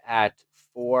looks at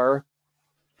 4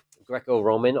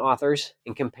 Greco-Roman authors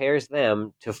and compares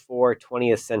them to 4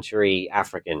 20th century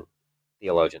African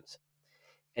theologians,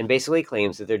 and basically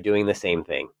claims that they're doing the same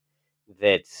thing.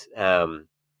 That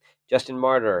Justin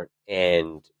Martyr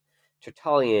and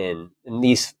Tertullian and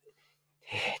these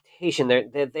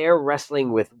they're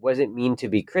wrestling with what does it mean to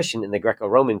be Christian in the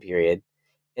Greco-Roman period,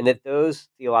 and that those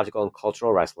theological and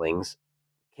cultural wrestlings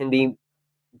can be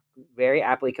very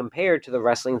aptly compared to the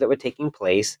wrestlings that were taking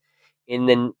place in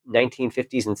the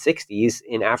 1950s and 60s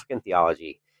in African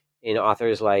theology, in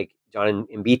authors like John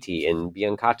Mbiti and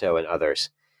Biancato and others,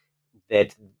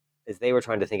 that as they were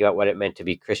trying to think about what it meant to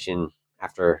be Christian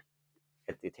at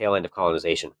the tail end of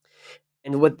colonization.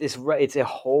 And it's a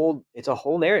whole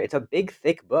narrative. It's a big,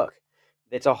 thick book.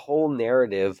 It's a whole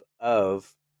narrative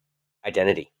of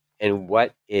identity and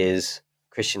what is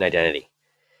Christian identity.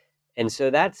 And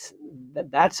so that's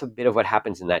a bit of what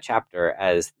happens in that chapter,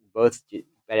 as both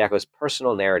Bediako's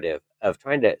personal narrative of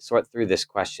trying to sort through this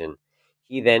question.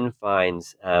 He then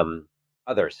finds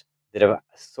others that have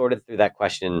sorted through that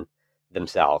question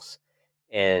themselves.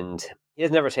 And he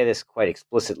doesn't ever say this quite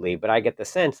explicitly, but I get the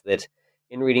sense that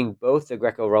in reading both the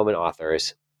Greco-Roman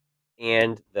authors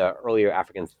and the earlier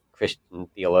African Christian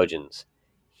theologians,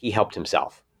 he helped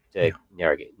himself to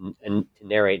narrate and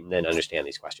then understand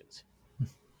these questions.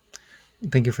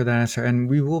 Thank you for that answer. And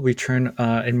we will return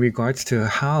in regards to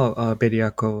how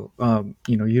Bediako,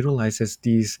 utilizes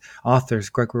these authors,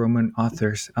 Greco-Roman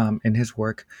authors, in his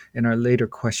work in our later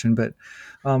question. But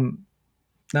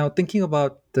now, thinking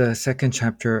about the second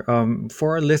chapter,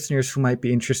 for our listeners who might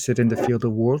be interested in the field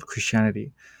of world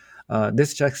Christianity,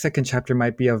 this second chapter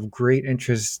might be of great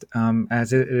interest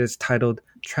as it is titled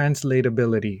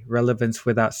Translatability, Relevance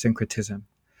Without Syncretism.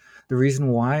 The reason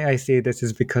why I say this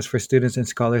is because for students and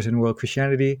scholars in world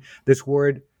Christianity, this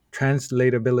word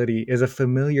translatability is a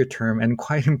familiar term and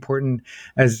quite important,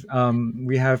 as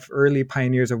we have early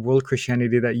pioneers of world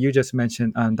Christianity that you just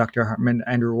mentioned, Dr. Hartman,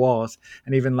 Andrew Walls,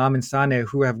 and even Lamin Sanneh,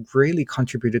 who have greatly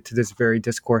contributed to this very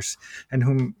discourse, and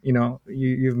whom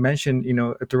you've mentioned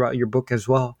throughout your book as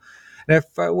well. And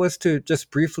if I was to just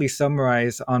briefly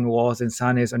summarize on Walls and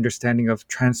Sanneh's understanding of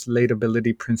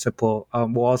translatability principle,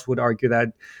 Walls would argue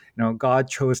that God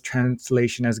chose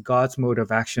translation as God's mode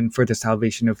of action for the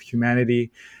salvation of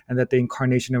humanity, and that the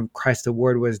incarnation of Christ the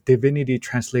Word was divinity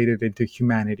translated into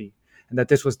humanity, and that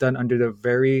this was done under the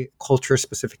very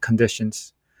culture-specific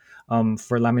conditions.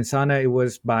 For Lamin Sanneh, it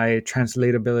was by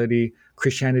translatability,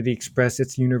 Christianity expressed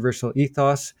its universal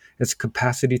ethos, its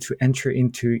capacity to enter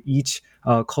into each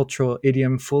cultural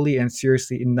idiom fully and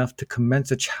seriously enough to commence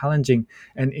a challenging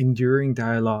and enduring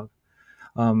dialogue.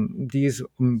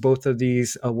 Both of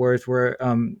these words were,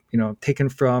 taken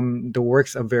from the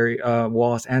works of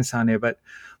Walls and Sanneh. But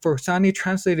for Sanneh,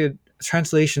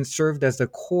 translation served as the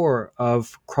core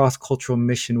of cross-cultural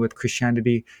mission, with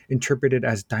Christianity interpreted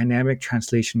as dynamic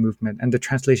translation movement, and the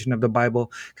translation of the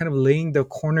Bible kind of laying the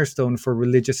cornerstone for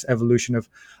religious evolution of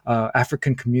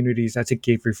African communities, as it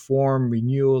gave reform,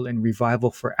 renewal, and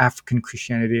revival for African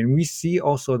Christianity. And we see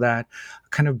also that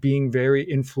kind of being very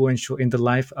influential in the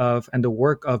life of and the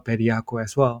work of Bediako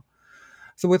as well.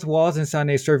 So with Walls and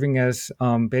Sanneh serving as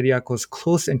Bediako's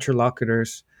close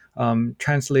interlocutors,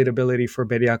 translatability for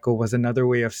Bediako was another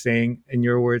way of saying, in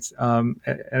your words, and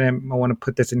I want to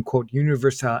put this in quote,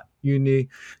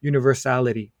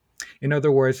 universality. In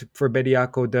other words, for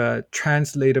Bediako, the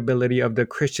translatability of the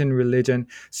Christian religion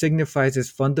signifies its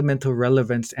fundamental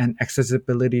relevance and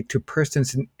accessibility to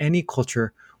persons in any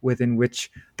culture within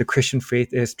which the Christian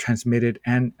faith is transmitted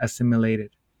and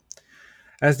assimilated.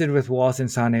 As did with Walls and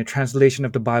Sanneh, translation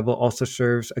of the Bible also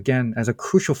serves, again, as a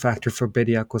crucial factor for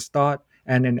Bediako's thought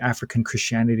and in African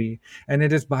Christianity. And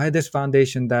it is by this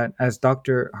foundation that, as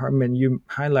Dr. Hartman, you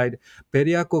highlight,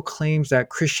 Bediako claims that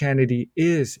Christianity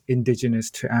is indigenous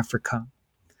to Africa.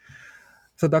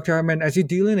 So, Dr. Hartman, as you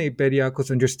delineate Bediako's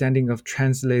understanding of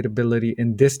translatability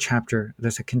in this chapter,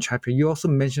 the second chapter, you also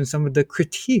mentioned some of the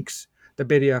critiques that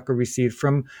Bediako received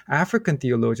from African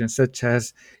theologians such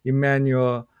as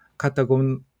Emmanuel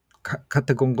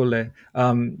Katagongole.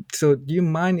 So do you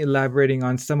mind elaborating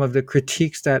on some of the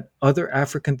critiques that other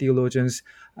African theologians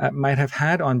might have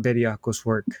had on Bediako's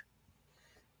work?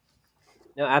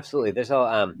 No, absolutely. There's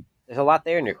there's a lot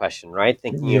there in your question, right?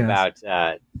 Thinking Yes.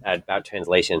 about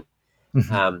translation.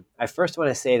 Mhm. I first want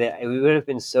to say that it would have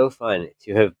been so fun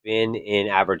to have been in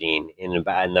Aberdeen in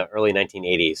the early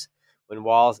 1980s when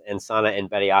Walls and Sana and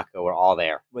Bediako were all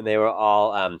there, when they were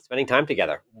all spending time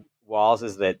together. Walls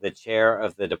is the chair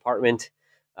of the department.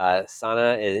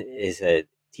 Sana is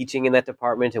teaching in that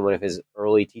department in one of his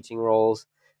early teaching roles.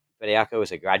 Bediako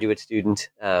is a graduate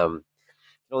student.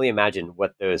 Can only imagine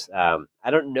what those. I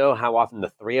don't know how often the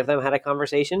three of them had a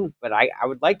conversation, but I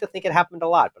would like to think it happened a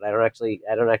lot, but I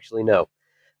don't actually know.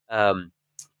 Um,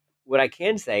 what I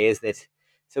can say is that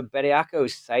so Bediako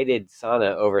cited Sana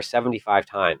over 75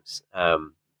 times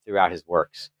throughout his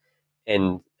works,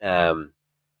 and had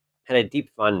a deep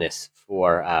fondness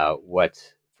for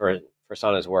for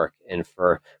Sana's work, and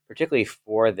for particularly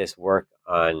for this work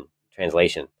on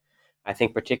translation. I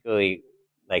think particularly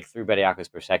like through Bediako's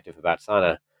perspective about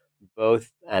Sana,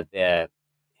 both at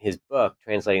his book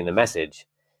translating the message,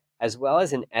 as well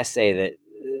as an essay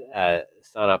that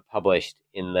Sana published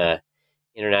in the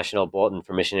International Bulletin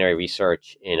for Missionary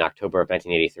Research in October of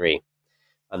 1983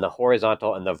 on the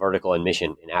horizontal and the vertical in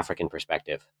mission in African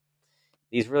perspective.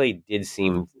 These really did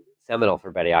seem seminal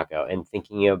for Bediako in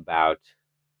thinking about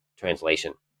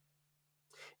translation.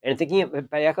 And thinking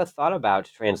Bediako thought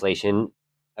about translation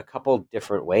a couple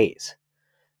different ways.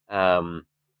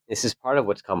 This is part of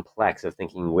what's complex of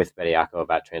thinking with Bediako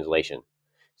about translation.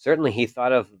 Certainly, he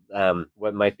thought of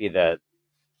what might be the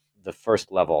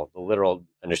first level, the literal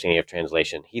understanding of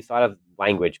translation. He thought of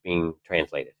language being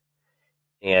translated,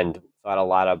 and thought a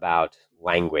lot about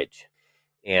language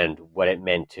and what it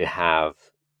meant to have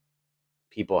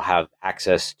people have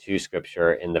access to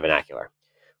scripture in the vernacular.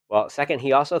 Well, second,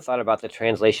 he also thought about the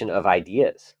translation of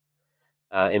ideas.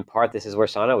 In part, this is where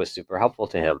Sana was super helpful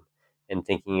to him in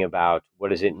thinking about what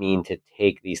does it mean to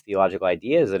take these theological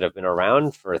ideas that have been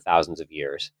around for thousands of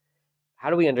years. How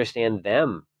do we understand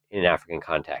them in an African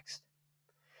context?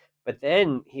 But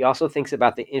then he also thinks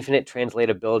about the infinite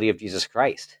translatability of Jesus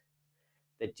Christ.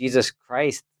 That Jesus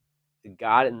Christ,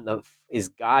 is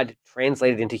God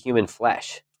translated into human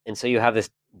flesh. And so you have this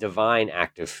divine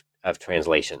act of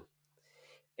translation.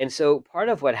 And so part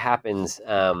of what happens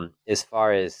as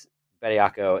far as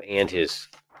Bediako and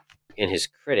his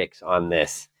critics on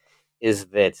this is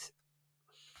that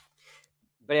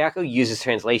Bediako uses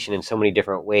translation in so many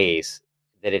different ways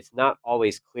that it's not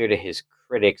always clear to his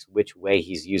critics which way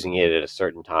he's using it at a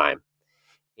certain time.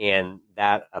 And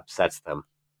that upsets them.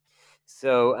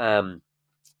 So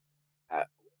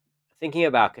thinking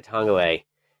about Katongole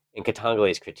and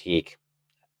Katongele's critique,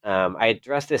 I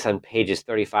addressed this on pages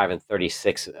 35 and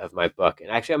 36 of my book. And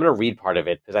actually, I'm going to read part of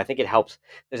it because I think it helps.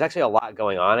 There's actually a lot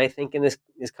going on, I think, in this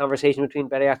conversation between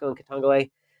Bediako and Katongole.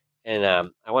 And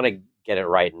I want to get it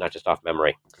right and not just off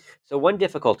memory. So one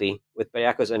difficulty with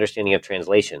Bediako's understanding of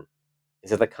translation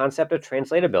is that the concept of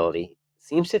translatability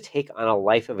seems to take on a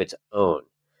life of its own,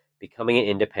 becoming an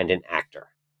independent actor.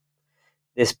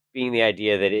 This being the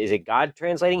idea that is it God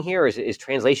translating here, or is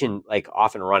translation like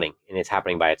off and running and it's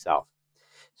happening by itself?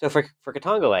 So for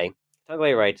Katongole,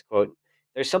 Katongole writes, quote,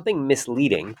 "There's something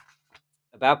misleading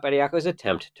about Bediako's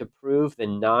attempt to prove the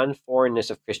non-foreignness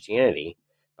of Christianity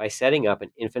by setting up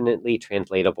an infinitely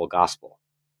translatable gospel,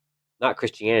 not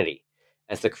Christianity,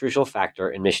 as the crucial factor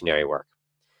in missionary work."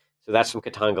 So that's from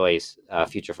Katongole's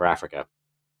Future for Africa.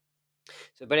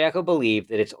 So Bediako believed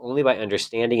that it's only by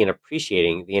understanding and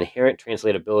appreciating the inherent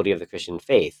translatability of the Christian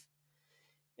faith.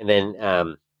 And then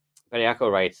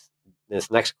Bediako writes this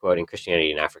next quote in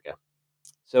Christianity in Africa.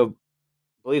 So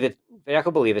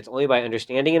Bediako believed it's only by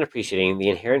understanding and appreciating the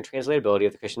inherent translatability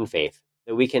of the Christian faith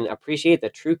that we can appreciate the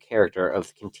true character of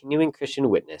the continuing Christian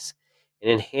witness and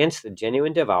enhance the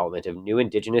genuine development of new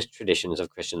indigenous traditions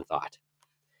of Christian thought.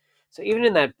 So even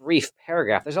in that brief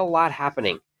paragraph, there's a lot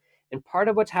happening. And part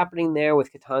of what's happening there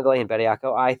with Katongole and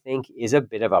Bediako, I think, is a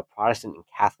bit of a Protestant and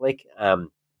Catholic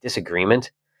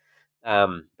disagreement.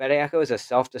 Bediako is a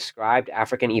self-described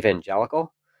African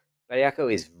evangelical.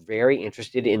 Bediako is very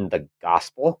interested in the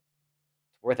gospel.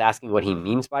 It's worth asking what he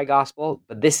means by gospel,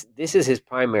 but this is his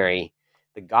primary.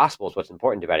 The gospel is what's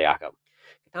important to Bediako.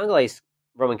 Katongole is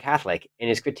Roman Catholic and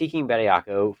is critiquing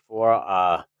Bediako for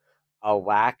a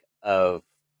lack of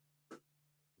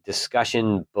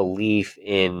discussion, belief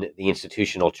in the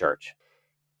institutional church.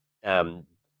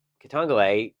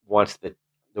 Katongole wants the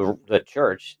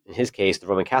church, in his case, the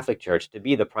Roman Catholic Church, to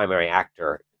be the primary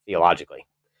actor theologically.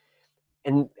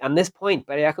 And on this point,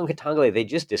 Bediako and Katongole, they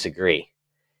just disagree.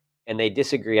 And they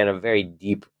disagree on a very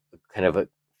deep kind of a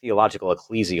theological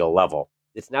ecclesial level.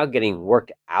 It's now getting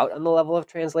worked out on the level of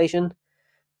translation.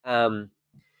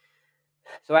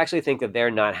 So I actually think that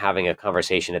they're not having a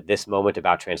conversation at this moment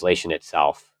about translation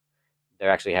itself.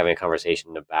 They're actually having a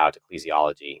conversation about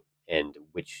ecclesiology and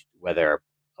whether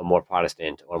a more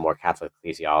Protestant or more Catholic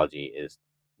ecclesiology is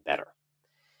better.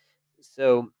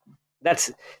 So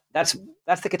that's the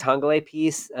Katangale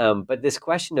piece. But this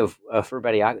question of for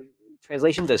Bediako,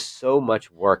 translation does so much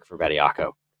work for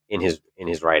Bediako in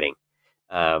his writing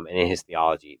and in his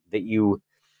theology that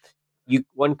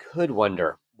one could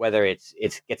wonder whether it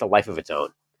gets a life of its own.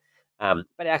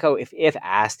 Bediako, if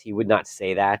asked, he would not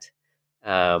say that.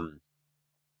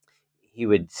 He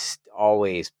would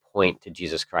always point to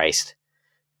Jesus Christ.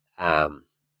 But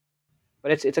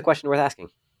it's a question worth asking.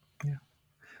 Yeah.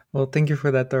 Well, thank you for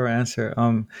that thorough answer.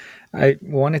 I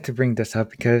wanted to bring this up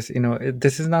because,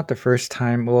 this is not the first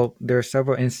time. Well, there are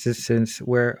several instances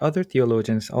where other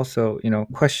theologians also,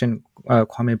 question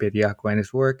Kwame Bediako and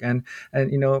his work and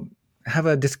have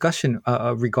a discussion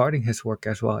regarding his work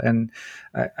as well. And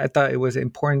I thought it was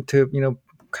important to,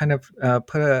 kind of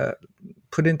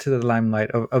put into the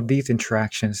limelight of these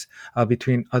interactions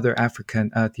between other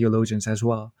African theologians as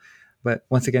well. But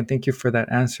once again, thank you for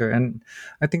that answer. And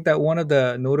I think that one of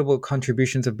the notable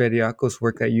contributions of Bediako's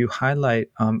work that you highlight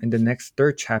in the next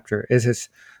third chapter is his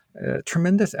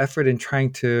tremendous effort in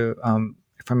trying to,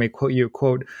 if I may quote you,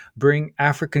 quote, bring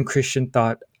African Christian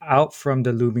thought out from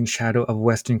the looming shadow of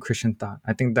Western Christian thought.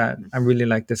 I think that I really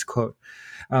like this quote.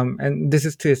 And this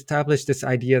is to establish this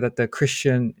idea that the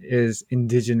Christianity is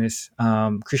indigenous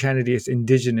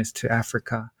to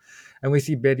Africa. And we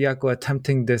see Bediako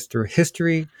attempting this through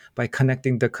history by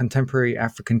connecting the contemporary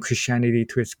African Christianity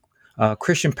to its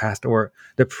Christian past or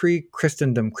the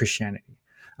pre-Christendom Christianity.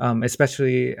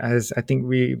 Especially as I think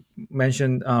we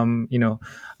mentioned,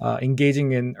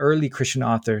 engaging in early Christian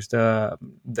authors, the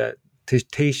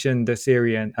Tatian the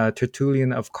Syrian,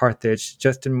 Tertullian of Carthage,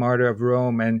 Justin Martyr of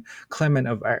Rome, and Clement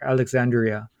of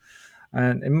Alexandria.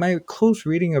 And in my close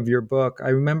reading of your book, I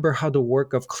remember how the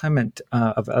work of Clement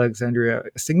of Alexandria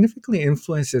significantly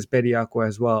influences Bediako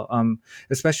as well,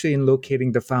 especially in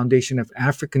locating the foundation of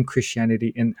African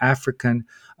Christianity in African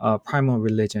primal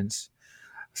religions.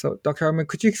 So, Dr. Arman,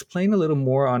 could you explain a little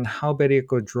more on how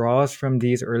Bediako draws from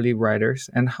these early writers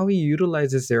and how he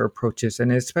utilizes their approaches,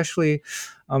 and especially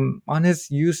on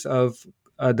his use of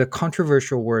the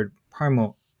controversial word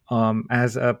primal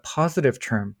as a positive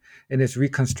term in his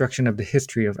reconstruction of the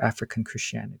history of African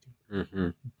Christianity?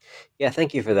 Mm-hmm. Yeah,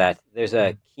 thank you for that. There's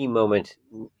a key moment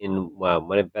in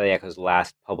one of Bediako's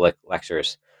last public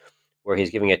lectures where he's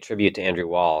giving a tribute to Andrew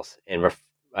Walls and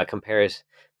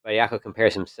Bediako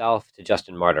compares himself to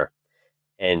Justin Martyr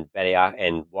and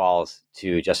Walls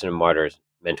to Justin Martyr's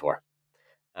mentor.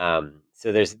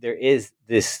 So there is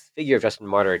this figure of Justin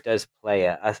Martyr does play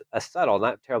a subtle,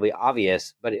 not terribly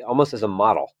obvious, but almost as a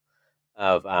model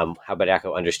of how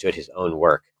Bediako understood his own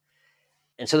work.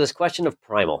 And so this question of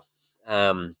primal,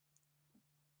 by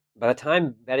the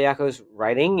time Bediako's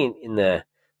writing in the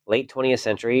late 20th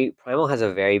century, primal has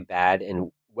a very bad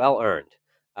and well-earned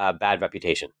bad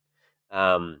reputation,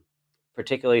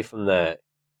 particularly from the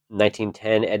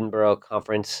 1910 Edinburgh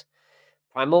Conference.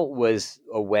 Primal was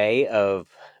a way of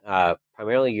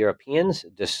primarily Europeans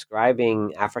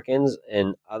describing Africans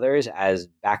and others as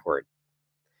backward,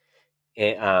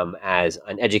 as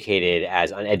uneducated,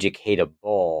 as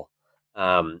uneducatable,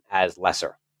 as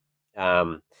lesser.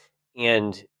 And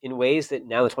in ways that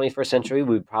now in the 21st century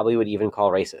we probably would even call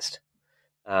racist.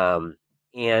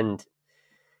 And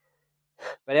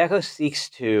Bediako seeks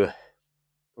to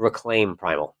reclaim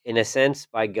primal, in a sense,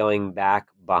 by going back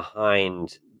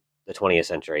behind the 20th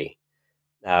century,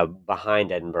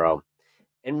 behind Edinburgh,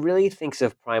 and really thinks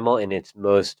of primal in its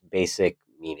most basic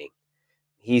meaning.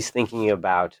 He's thinking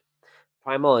about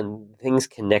primal and things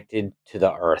connected to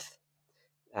the earth.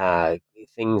 I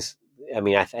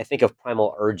think of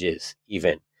primal urges,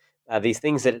 even. These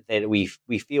things that we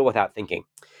feel without thinking.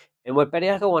 And what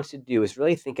Bediako wants to do is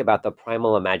really think about the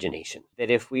primal imagination,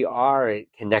 that if we are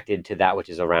connected to that which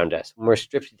is around us, when we're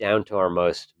stripped down to our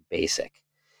most basic,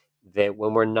 that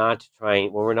when we're not,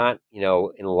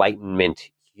 Enlightenment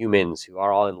humans who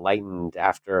are all enlightened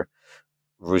after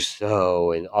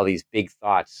Rousseau and all these big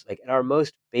thoughts, like at our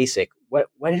most basic,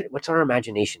 what's our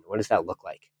imagination? What does that look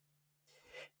like?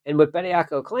 And what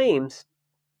Bediako claims,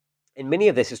 and many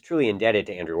of this is truly indebted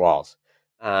to Andrew Walls,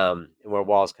 and where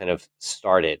Walls kind of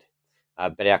started.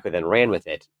 Bediako then ran with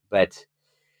it. But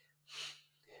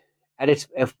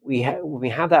if we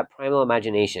have that primal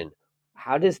imagination,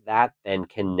 how does that then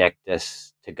connect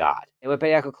us to God? And what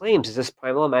Bediako claims is this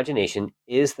primal imagination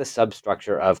is the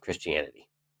substructure of Christianity.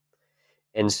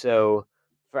 And so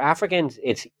for Africans,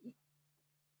 it's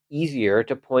easier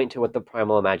to point to what the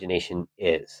primal imagination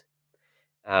is.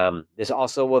 This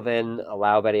also will then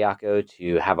allow Bediako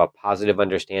to have a positive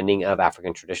understanding of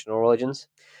African traditional religions,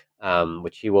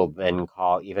 which he will then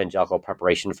call evangelical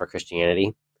preparation for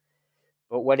Christianity.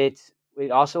 But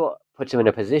it also puts him in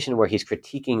a position where he's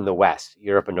critiquing the West,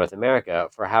 Europe and North America,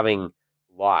 for having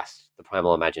lost the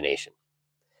primal imagination.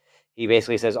 He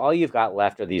basically says all you've got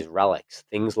left are these relics,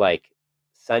 things like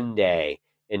Sunday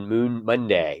and Moon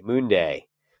Day,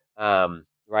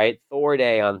 right? Thor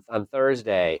Day on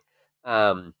Thursday.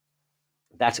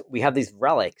 We have these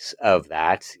relics of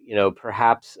that.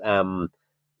 Perhaps around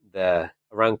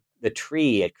the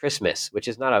tree at Christmas, which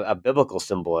is not a biblical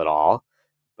symbol at all,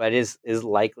 but is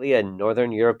likely a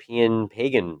Northern European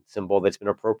pagan symbol that's been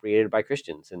appropriated by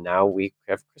Christians, and now we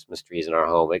have Christmas trees in our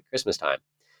home at Christmas time.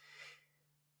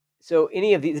 So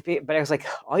any of these, but I was like,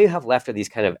 all you have left are these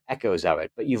kind of echoes of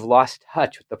it, but you've lost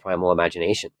touch with the primal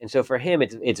imagination. And so for him,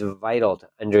 it's vital to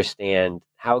understand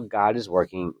how God is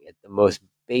working at the most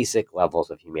basic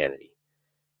levels of humanity.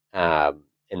 And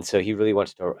so he really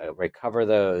wants to recover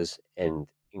those and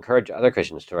encourage other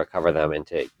Christians to recover them and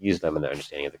to use them in their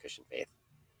understanding of the Christian faith.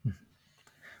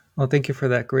 Well, thank you for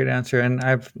that great answer. And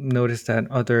I've noticed that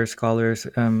other scholars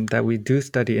that we do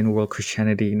study in world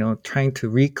Christianity, trying to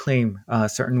reclaim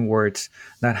certain words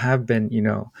that have been,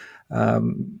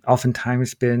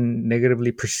 oftentimes been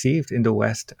negatively perceived in the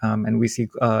West. And we see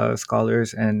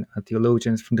scholars and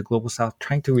theologians from the global South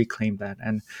trying to reclaim that.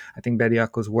 And I think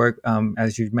Bediako's work,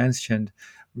 as you mentioned,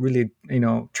 really,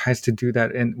 tries to do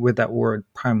that with that word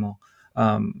primal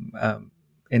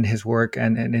in his work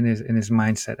and in his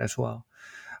mindset as well.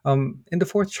 In the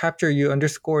fourth chapter, you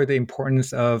underscore the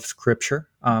importance of scripture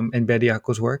in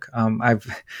Bediako's work.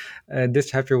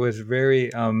 This chapter was very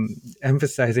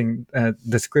emphasizing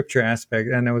the scripture aspect,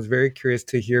 and I was very curious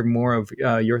to hear more of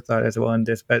your thought as well on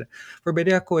this. But for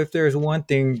Bediako, if there is one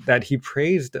thing that he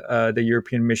praised the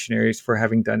European missionaries for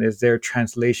having done, is their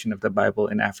translation of the Bible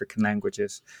in African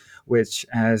languages, which,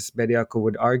 as Bediako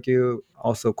would argue,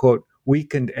 also, quote,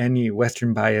 weakened any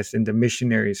Western bias in the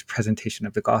missionaries' presentation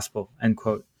of the gospel, end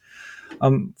quote.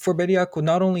 For Bediako,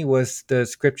 not only was the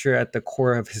scripture at the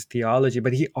core of his theology,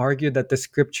 but he argued that the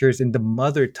scriptures in the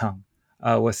mother tongue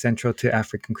was central to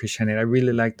African Christianity. I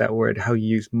really like that word, how you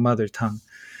use mother tongue.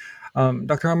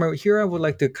 Dr. Harmer, here I would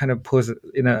like to kind of pose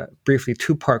in a briefly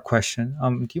two-part question.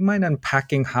 Do you mind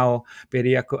unpacking how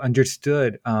Bediako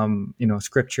understood,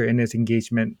 scripture in his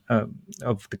engagement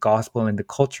of the gospel and the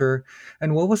culture,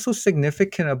 and what was so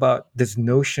significant about this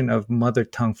notion of mother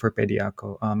tongue for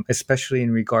Bediako, especially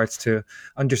in regards to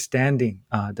understanding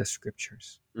the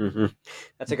scriptures? Mm-hmm.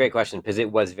 That's a great question because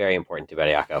it was very important to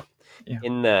Bediako. Yeah.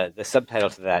 In the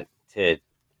subtitle to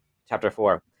chapter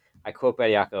 4. I quote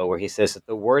Bediako where he says that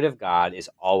the word of God is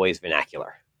always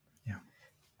vernacular. Yeah.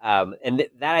 And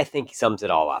that I think sums it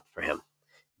all up for him.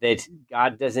 That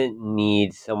God doesn't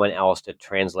need someone else to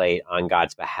translate on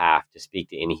God's behalf to speak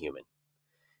to any human.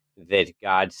 That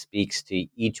God speaks to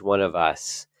each one of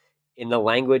us in the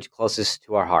language closest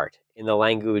to our heart, in the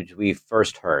language we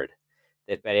first heard,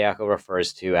 that Bediako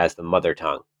refers to as the mother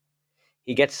tongue.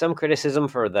 He gets some criticism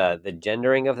for the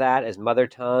gendering of that as mother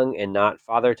tongue and not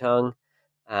father tongue.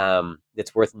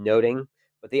 That's worth noting.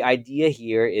 But the idea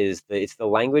here is that it's the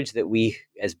language that we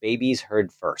as babies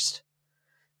heard first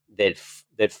that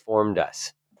formed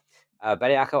us.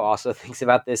 Bediako also thinks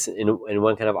about this in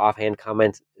one kind of offhand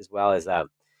comment as well as the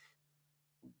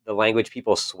language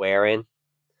people swear in.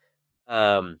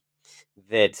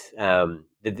 It's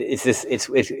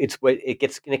what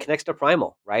it connects to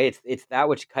primal, right? It's that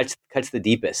which cuts the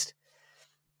deepest.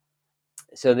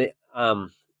 So that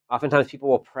oftentimes people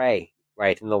will pray,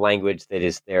 right, in the language that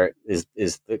is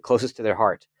the closest to their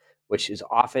heart, which is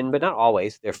often, but not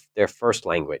always, their first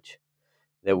language.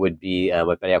 That would be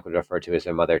what Bediako would refer to as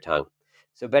their mother tongue.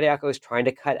 So Bediako is trying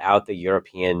to cut out the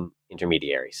European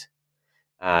intermediaries,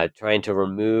 trying to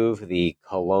remove the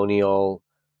colonial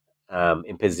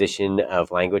imposition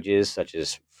of languages such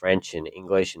as French and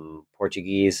English and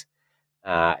Portuguese,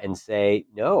 and say,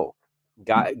 no,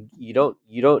 God, you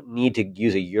don't need to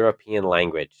use a European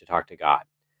language to talk to God.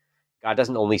 God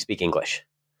doesn't only speak English.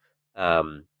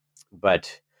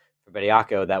 But for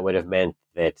Bediako, that would have meant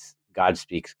that God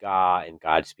speaks Ga and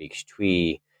God speaks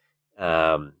Twi,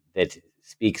 God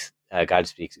speaks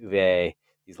Uve,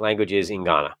 these languages in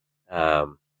Ghana.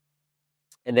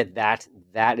 And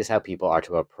that is how people are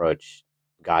to approach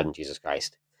God and Jesus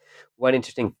Christ. One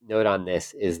interesting note on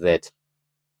this is that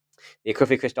the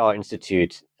Kofi Christaller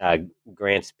Institute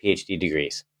grants PhD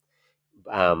degrees.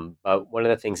 But one of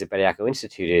the things that Bediako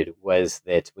instituted was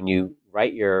that when you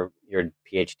write your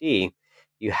PhD,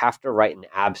 you have to write an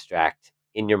abstract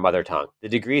in your mother tongue. The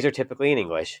degrees are typically in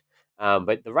English,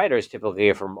 But the writers typically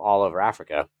are from all over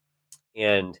Africa.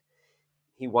 And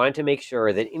he wanted to make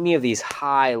sure that any of these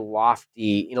high,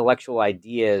 lofty intellectual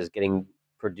ideas getting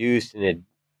produced in a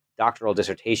doctoral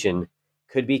dissertation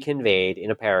could be conveyed in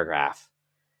a paragraph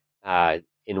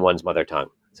in one's mother tongue.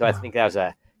 So I think that was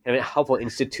a kind of a helpful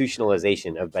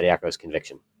institutionalization of Bediako's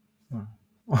conviction. Wow.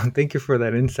 Well, thank you for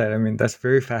that insight. I mean, that's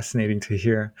very fascinating to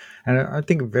hear. And I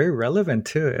think very relevant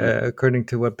too, according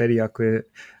to what Bediako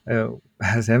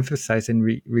has emphasized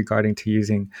regarding to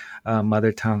using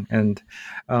mother tongue. And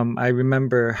I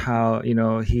remember how,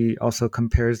 he also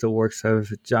compares the works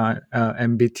of John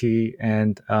Mbiti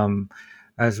and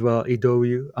as well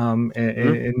Idowu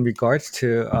in regards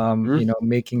to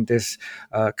making this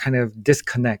kind of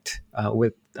disconnect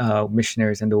with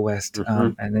missionaries in the West,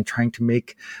 and then trying to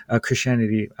make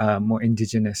Christianity more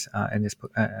indigenous in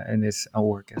his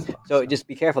work as well. So just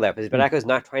be careful there, because Bediako is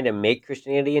not trying to make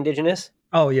Christianity indigenous.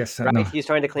 Oh yes, right. No. He's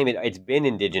trying to claim it's been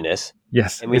indigenous.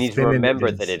 Yes, and we need to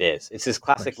remember that it is. It's this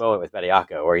classic moment with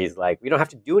Bediako where he's like, we don't have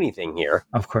to do anything here.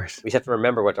 Of course, we just have to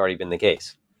remember what's already been the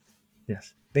case.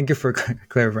 Yes. Thank you for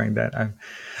clarifying that.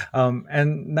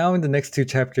 And now in the next two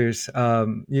chapters,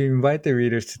 you invite the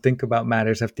readers to think about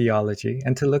matters of theology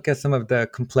and to look at some of the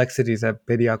complexities that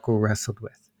Bediako wrestled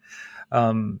with.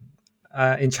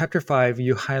 In chapter 5,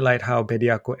 you highlight how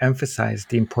Bediako emphasized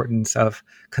the importance of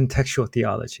contextual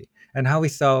theology and how he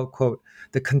saw, quote,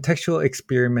 the contextual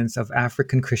experiments of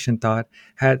African Christian thought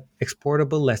had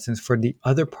exportable lessons for the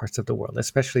other parts of the world,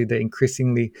 especially the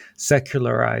increasingly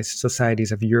secularized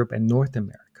societies of Europe and North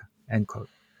America, end quote.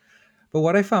 But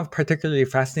what I found particularly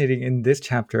fascinating in this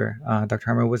chapter, Dr.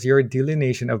 Harmon, was your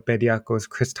delineation of Bediako's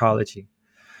Christology.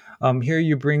 Here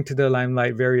you bring to the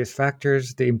limelight various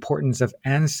factors, the importance of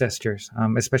ancestors,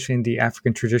 especially in the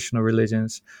African traditional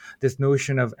religions, this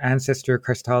notion of ancestor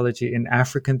Christology in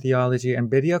African theology, and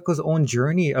Bediako's own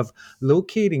journey of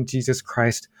locating Jesus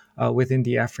Christ within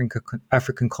the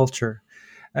African culture.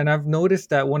 And I've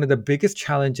noticed that one of the biggest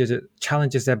challenges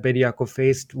that Bediako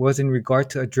faced was in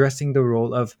regard to addressing the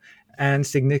role of and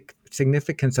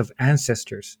significance of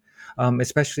ancestors,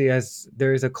 especially as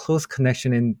there is a close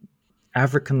connection in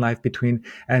African life between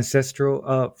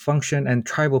ancestral function and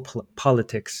tribal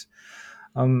politics.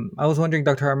 I was wondering,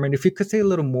 Dr. Harmon, if you could say a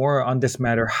little more on this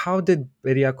matter. How did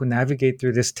Bediako navigate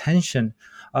through this tension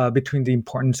between the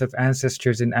importance of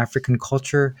ancestors in African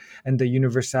culture and the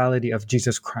universality of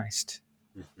Jesus Christ?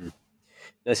 Mm-hmm.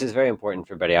 This is very important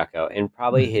for Bediako, and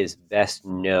probably his best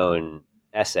known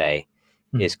essay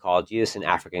is called Jesus in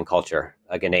African Culture,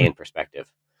 a Ghanaian Perspective.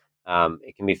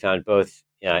 It can be found both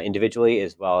individually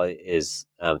as well as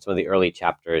some of the early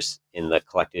chapters in the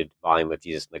collected volume of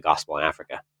Jesus in the Gospel in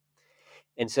Africa.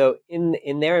 And so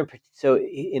in there,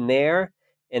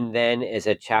 and then as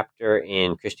a chapter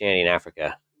in Christianity in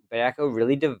Africa, Bediako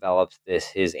really develops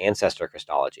his ancestor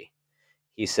Christology.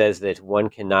 He says that one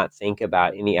cannot think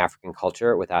about any African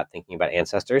culture without thinking about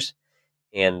ancestors,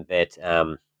 and that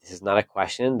this is not a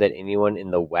question that anyone in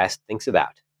the West thinks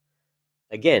about.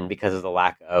 Again, because of the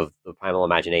lack of the primal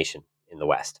imagination in the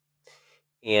West.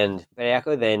 And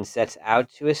Bediako then sets out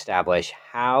to establish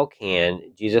how can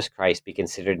Jesus Christ be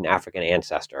considered an African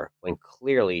ancestor when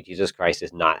clearly Jesus Christ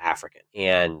is not African.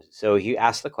 And so he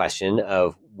asks the question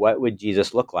of what would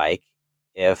Jesus look like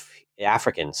if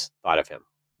Africans thought of him?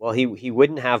 Well, he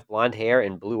wouldn't have blonde hair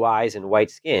and blue eyes and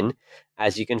white skin,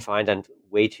 as you can find on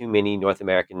way too many North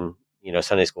American,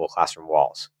 Sunday school classroom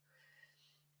walls.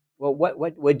 Well,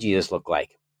 what would Jesus look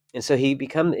like? And so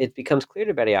it becomes clear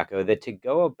to Bediako that to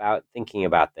go about thinking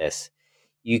about this,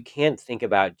 you can't think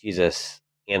about Jesus'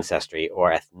 ancestry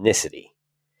or ethnicity.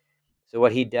 So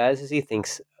what he does is he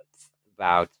thinks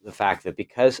about the fact that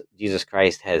because Jesus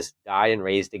Christ has died and been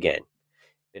raised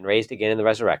again in the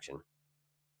resurrection,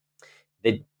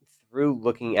 that through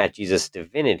looking at Jesus'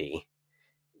 divinity,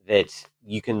 that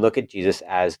you can look at Jesus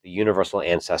as the universal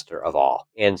ancestor of all.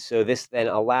 And so this then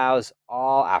allows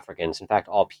all Africans, in fact,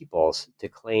 all peoples, to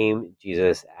claim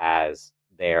Jesus as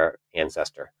their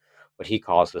ancestor, what he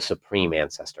calls the supreme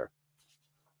ancestor.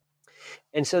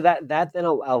 And so that then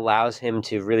allows him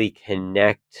to really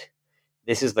connect.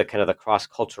 This is the kind of the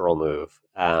cross-cultural move,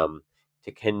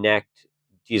 to connect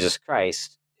Jesus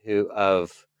Christ, who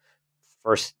of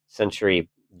first century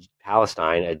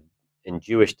Palestine and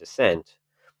Jewish descent,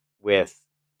 with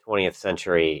 20th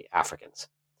century Africans.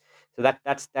 So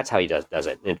that's how he does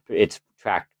it. And it's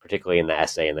tracked particularly in the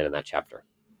essay and then in that chapter.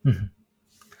 Mm-hmm.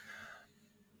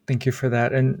 Thank you for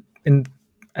that. And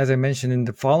as I mentioned in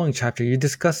the following chapter, you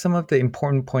discuss some of the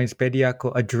important points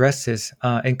Bediako addresses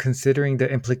in considering the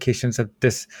implications of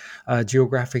this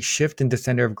geographic shift in the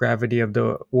center of gravity of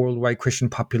the worldwide Christian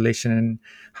population, and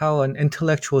how an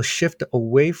intellectual shift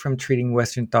away from treating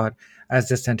Western thought as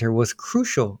the center was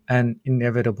crucial and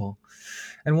inevitable.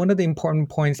 And one of the important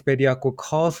points Bediako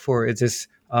calls for is this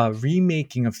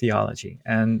remaking of theology,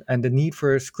 and the need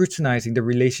for scrutinizing the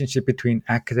relationship between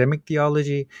academic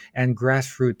theology and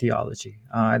grassroots theology.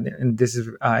 And this is,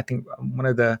 I think, one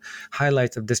of the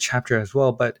highlights of this chapter as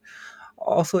well. But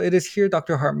also, it is here,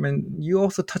 Dr. Hartman, you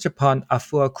also touch upon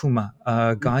Afua Kuma,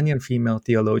 a Ghanaian female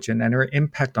theologian, and her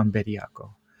impact on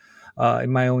Bediako.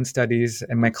 In my own studies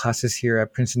and my classes here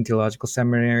at Princeton Theological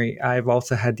Seminary, I've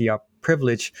also had the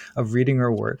privilege of reading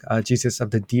her work, Jesus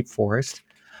of the Deep Forest.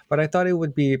 But I thought it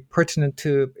would be pertinent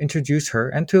to introduce her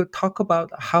and to talk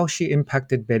about how she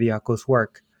impacted Bediako's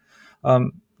work.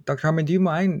 Dr. Harmon, do you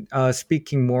mind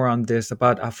speaking more on this,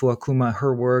 about Afua Kuma,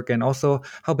 her work, and also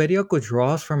how Bediako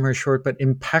draws from her short but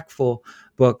impactful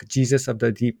book, Jesus of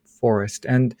the Deep Forest?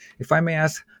 And if I may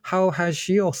ask, how has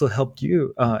she also helped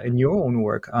you in your own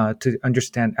work to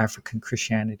understand African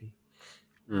Christianity?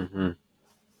 Mm-hmm.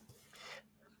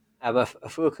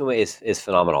 Afua Kuma is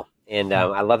phenomenal. And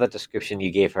I love that description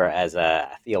you gave her as a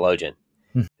theologian,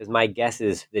 because my guess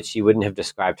is that she wouldn't have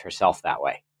described herself that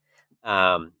way.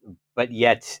 But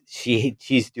yet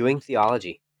she's doing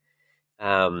theology.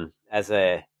 As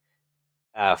a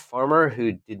farmer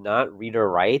who did not read or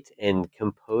write and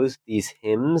composed these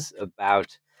hymns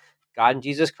about God and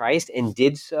Jesus Christ, and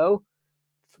did so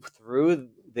through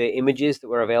the images that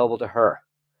were available to her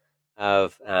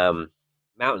of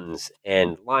mountains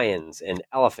and lions and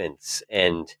elephants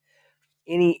and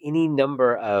any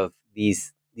number of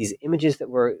these images that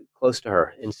were close to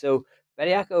her. And so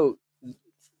Bediako,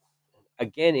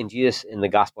 again, in Jesus in the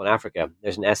Gospel in Africa,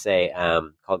 there's an essay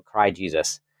called Cry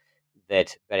Jesus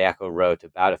that Bediako wrote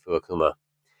about Afua Kuma.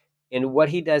 And what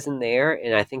he does in there,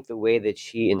 and I think the way that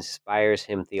she inspires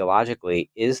him theologically,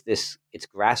 is it's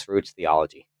grassroots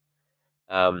theology.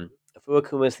 Afua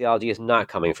Kuma's theology is not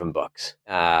coming from books,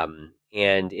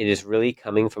 and it is really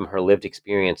coming from her lived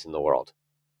experience in the world.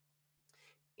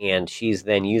 And she's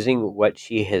then using what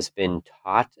she has been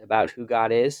taught about who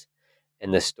God is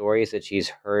and the stories that she's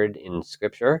heard in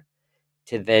Scripture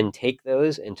to then take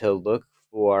those and to look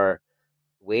for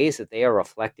ways that they are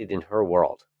reflected in her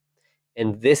world.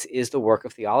 And this is the work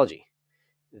of theology,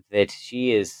 that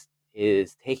she is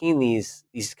taking these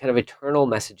kind of eternal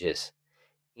messages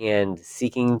and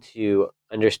seeking to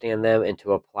understand them and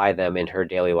to apply them in her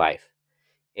daily life.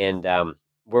 And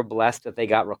we're blessed that they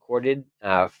got recorded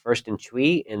first in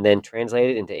Twi and then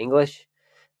translated into English,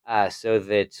 so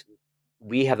that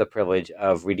we have the privilege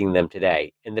of reading them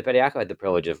today. And the Bediako had the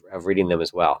privilege of reading them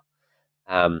as well.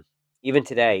 Even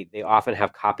today, they often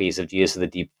have copies of Jesus of the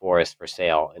Deep Forest for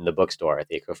sale in the bookstore at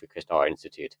the Kofi Kristal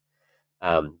Institute,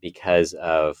 because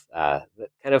of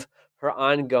kind of her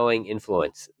ongoing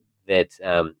influence that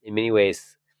in many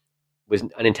ways was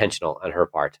unintentional on her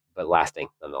part, but lasting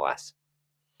nonetheless.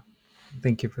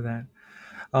 Thank you for that.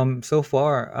 So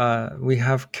far, we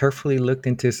have carefully looked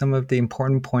into some of the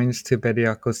important points to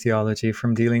Bediako's theology,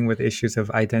 from dealing with issues of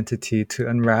identity to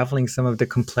unraveling some of the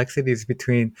complexities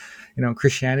between,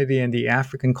 Christianity and the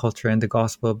African culture and the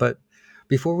gospel. But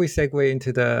before we segue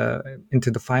into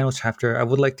the final chapter, I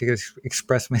would like to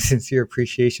express my sincere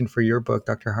appreciation for your book,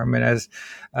 Dr. Hartman, as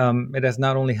it has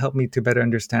not only helped me to better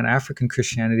understand African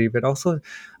Christianity, but also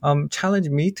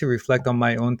challenged me to reflect on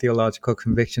my own theological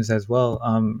convictions as well,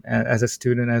 as a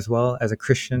student as well as a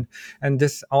Christian. And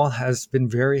this all has been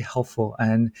very helpful.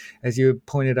 And as you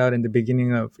pointed out in the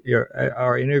beginning of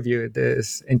our interview,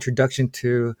 this introduction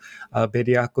to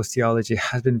Bediako's theology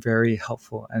has been very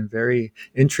helpful and very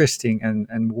interesting and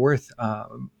worth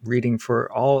reading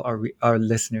for all our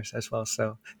listeners as well.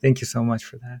 So thank you so much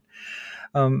for that.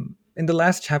 In the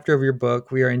last chapter of your book,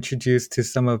 we are introduced to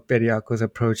some of Bediako's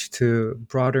approach to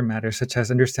broader matters, such as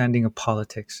understanding of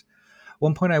politics.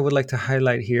 One point I would like to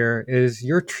highlight here is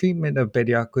your treatment of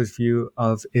Bediako's view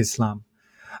of Islam.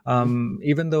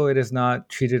 Even though it is not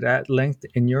treated at length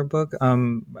in your book,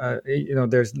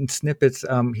 there's snippets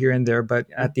here and there, but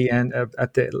at the end,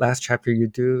 at the last chapter, you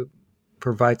do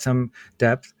provide some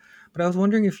depth. But I was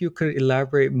wondering if you could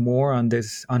elaborate more on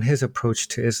his approach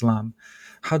to Islam.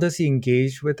 How does he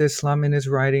engage with Islam in his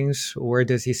writings? Where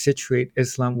does he situate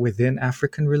Islam within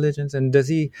African religions? And does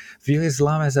he view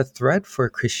Islam as a threat for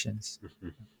Christians?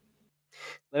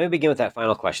 Let me begin with that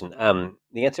final question.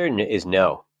 The answer is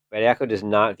no. Bediako does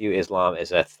not view Islam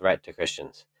as a threat to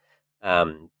Christians.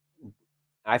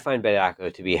 I find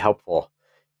Bediako to be helpful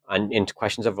in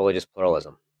questions of religious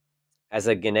pluralism. As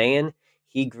a Ghanaian,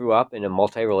 he grew up in a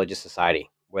multi-religious society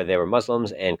where there were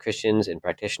Muslims and Christians and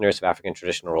practitioners of African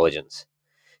traditional religions.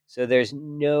 So there's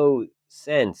no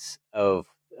sense of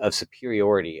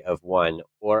superiority of one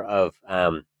or of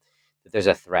that there's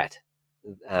a threat.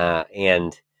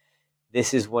 And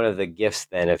this is one of the gifts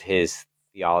then of his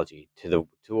theology to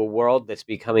a world that's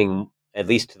becoming, at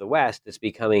least to the West, that's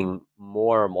becoming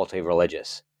more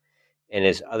multi-religious. And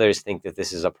as others think that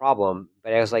this is a problem,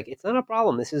 but I was like, it's not a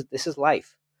problem. This is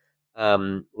life.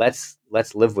 Let's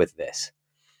live with this.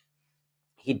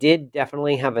 He did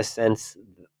definitely have a sense.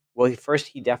 Well, first,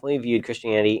 he definitely viewed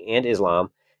Christianity and Islam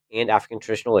and African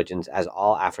traditional religions as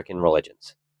all African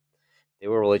religions. They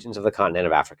were religions of the continent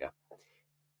of Africa.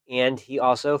 And he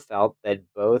also felt that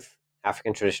both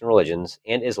African traditional religions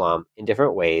and Islam, in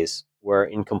different ways, were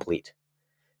incomplete,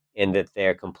 and that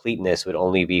their completeness would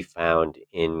only be found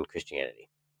in Christianity.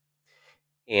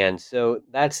 And so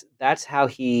that's how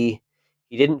he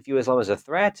didn't view Islam as a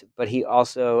threat, but he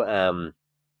also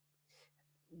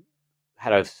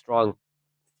had a strong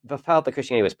felt that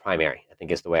Christianity was primary, I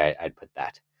think is the way I'd put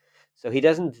that. So he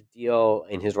doesn't deal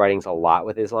in his writings a lot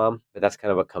with Islam, but that's kind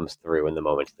of what comes through in the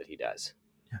moments that he does.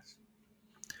 Yes.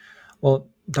 Well,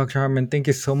 Dr. Hartman, thank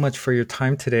you so much for your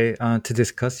time today to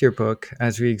discuss your book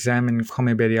as we examine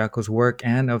Kwame Bediako's work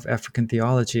and of African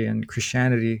theology and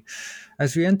Christianity.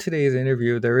 As we end today's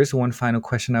interview, there is one final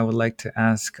question I would like to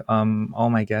ask all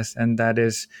my guests, and that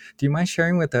is, do you mind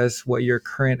sharing with us what your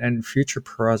current and future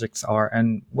projects are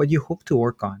and what you hope to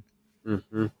work on?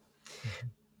 Mm-hmm.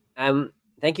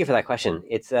 Thank you for that question.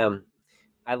 It's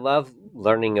I love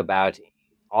learning about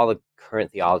all the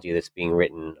current theology that's being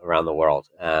written around the world.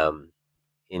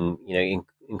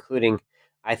 Including,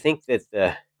 I think that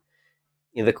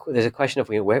there's a question of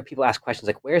where people ask questions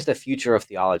like, where's the future of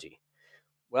theology?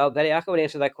 Well, Bediako would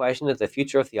answer that question that the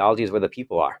future of theology is where the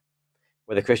people are,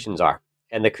 where the Christians are,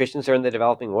 and the Christians are in the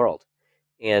developing world.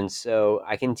 And so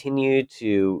I continue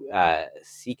to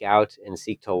seek out and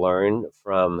seek to learn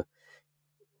from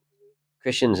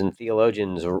Christians and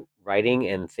theologians writing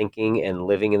and thinking and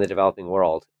living in the developing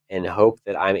world, and hope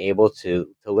that I'm able to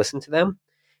listen to them.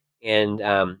 And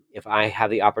if I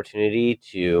have the opportunity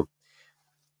to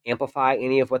amplify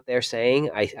any of what they're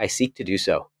saying, I seek to do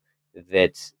so.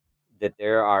 That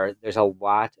there's a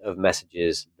lot of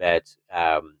messages that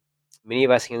many of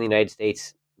us here in the United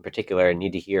States, in particular,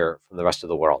 need to hear from the rest of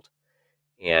the world.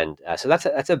 And so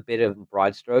that's a bit of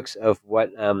broad strokes of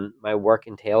what my work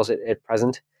entails at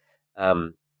present,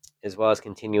 as well as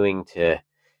continuing to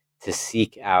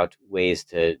seek out ways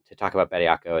to talk about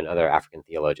Bediako and other African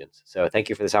theologians. So thank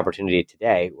you for this opportunity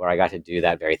today where I got to do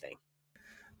that very thing.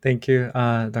 Thank you,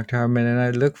 Dr. Hartman, and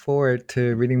I look forward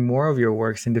to reading more of your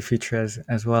works in the future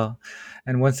as well.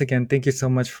 And once again, thank you so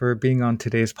much for being on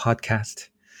today's podcast.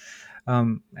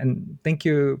 And thank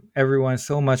you, everyone,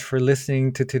 so much for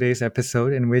listening to today's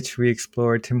episode in which we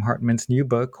explored Tim Hartman's new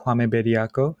book, Kwame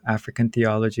Bediako, African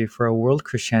Theology for a World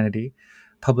Christianity,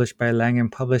 published by Langham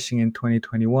Publishing in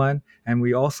 2021. And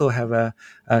we also have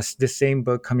the same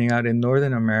book coming out in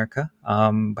Northern America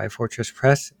by Fortress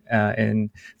Press in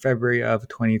February of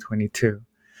 2022.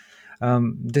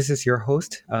 This is your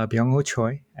host, Byung-Ho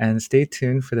Choi, and stay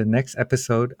tuned for the next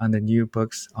episode on the New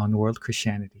Books on World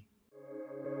Christianity.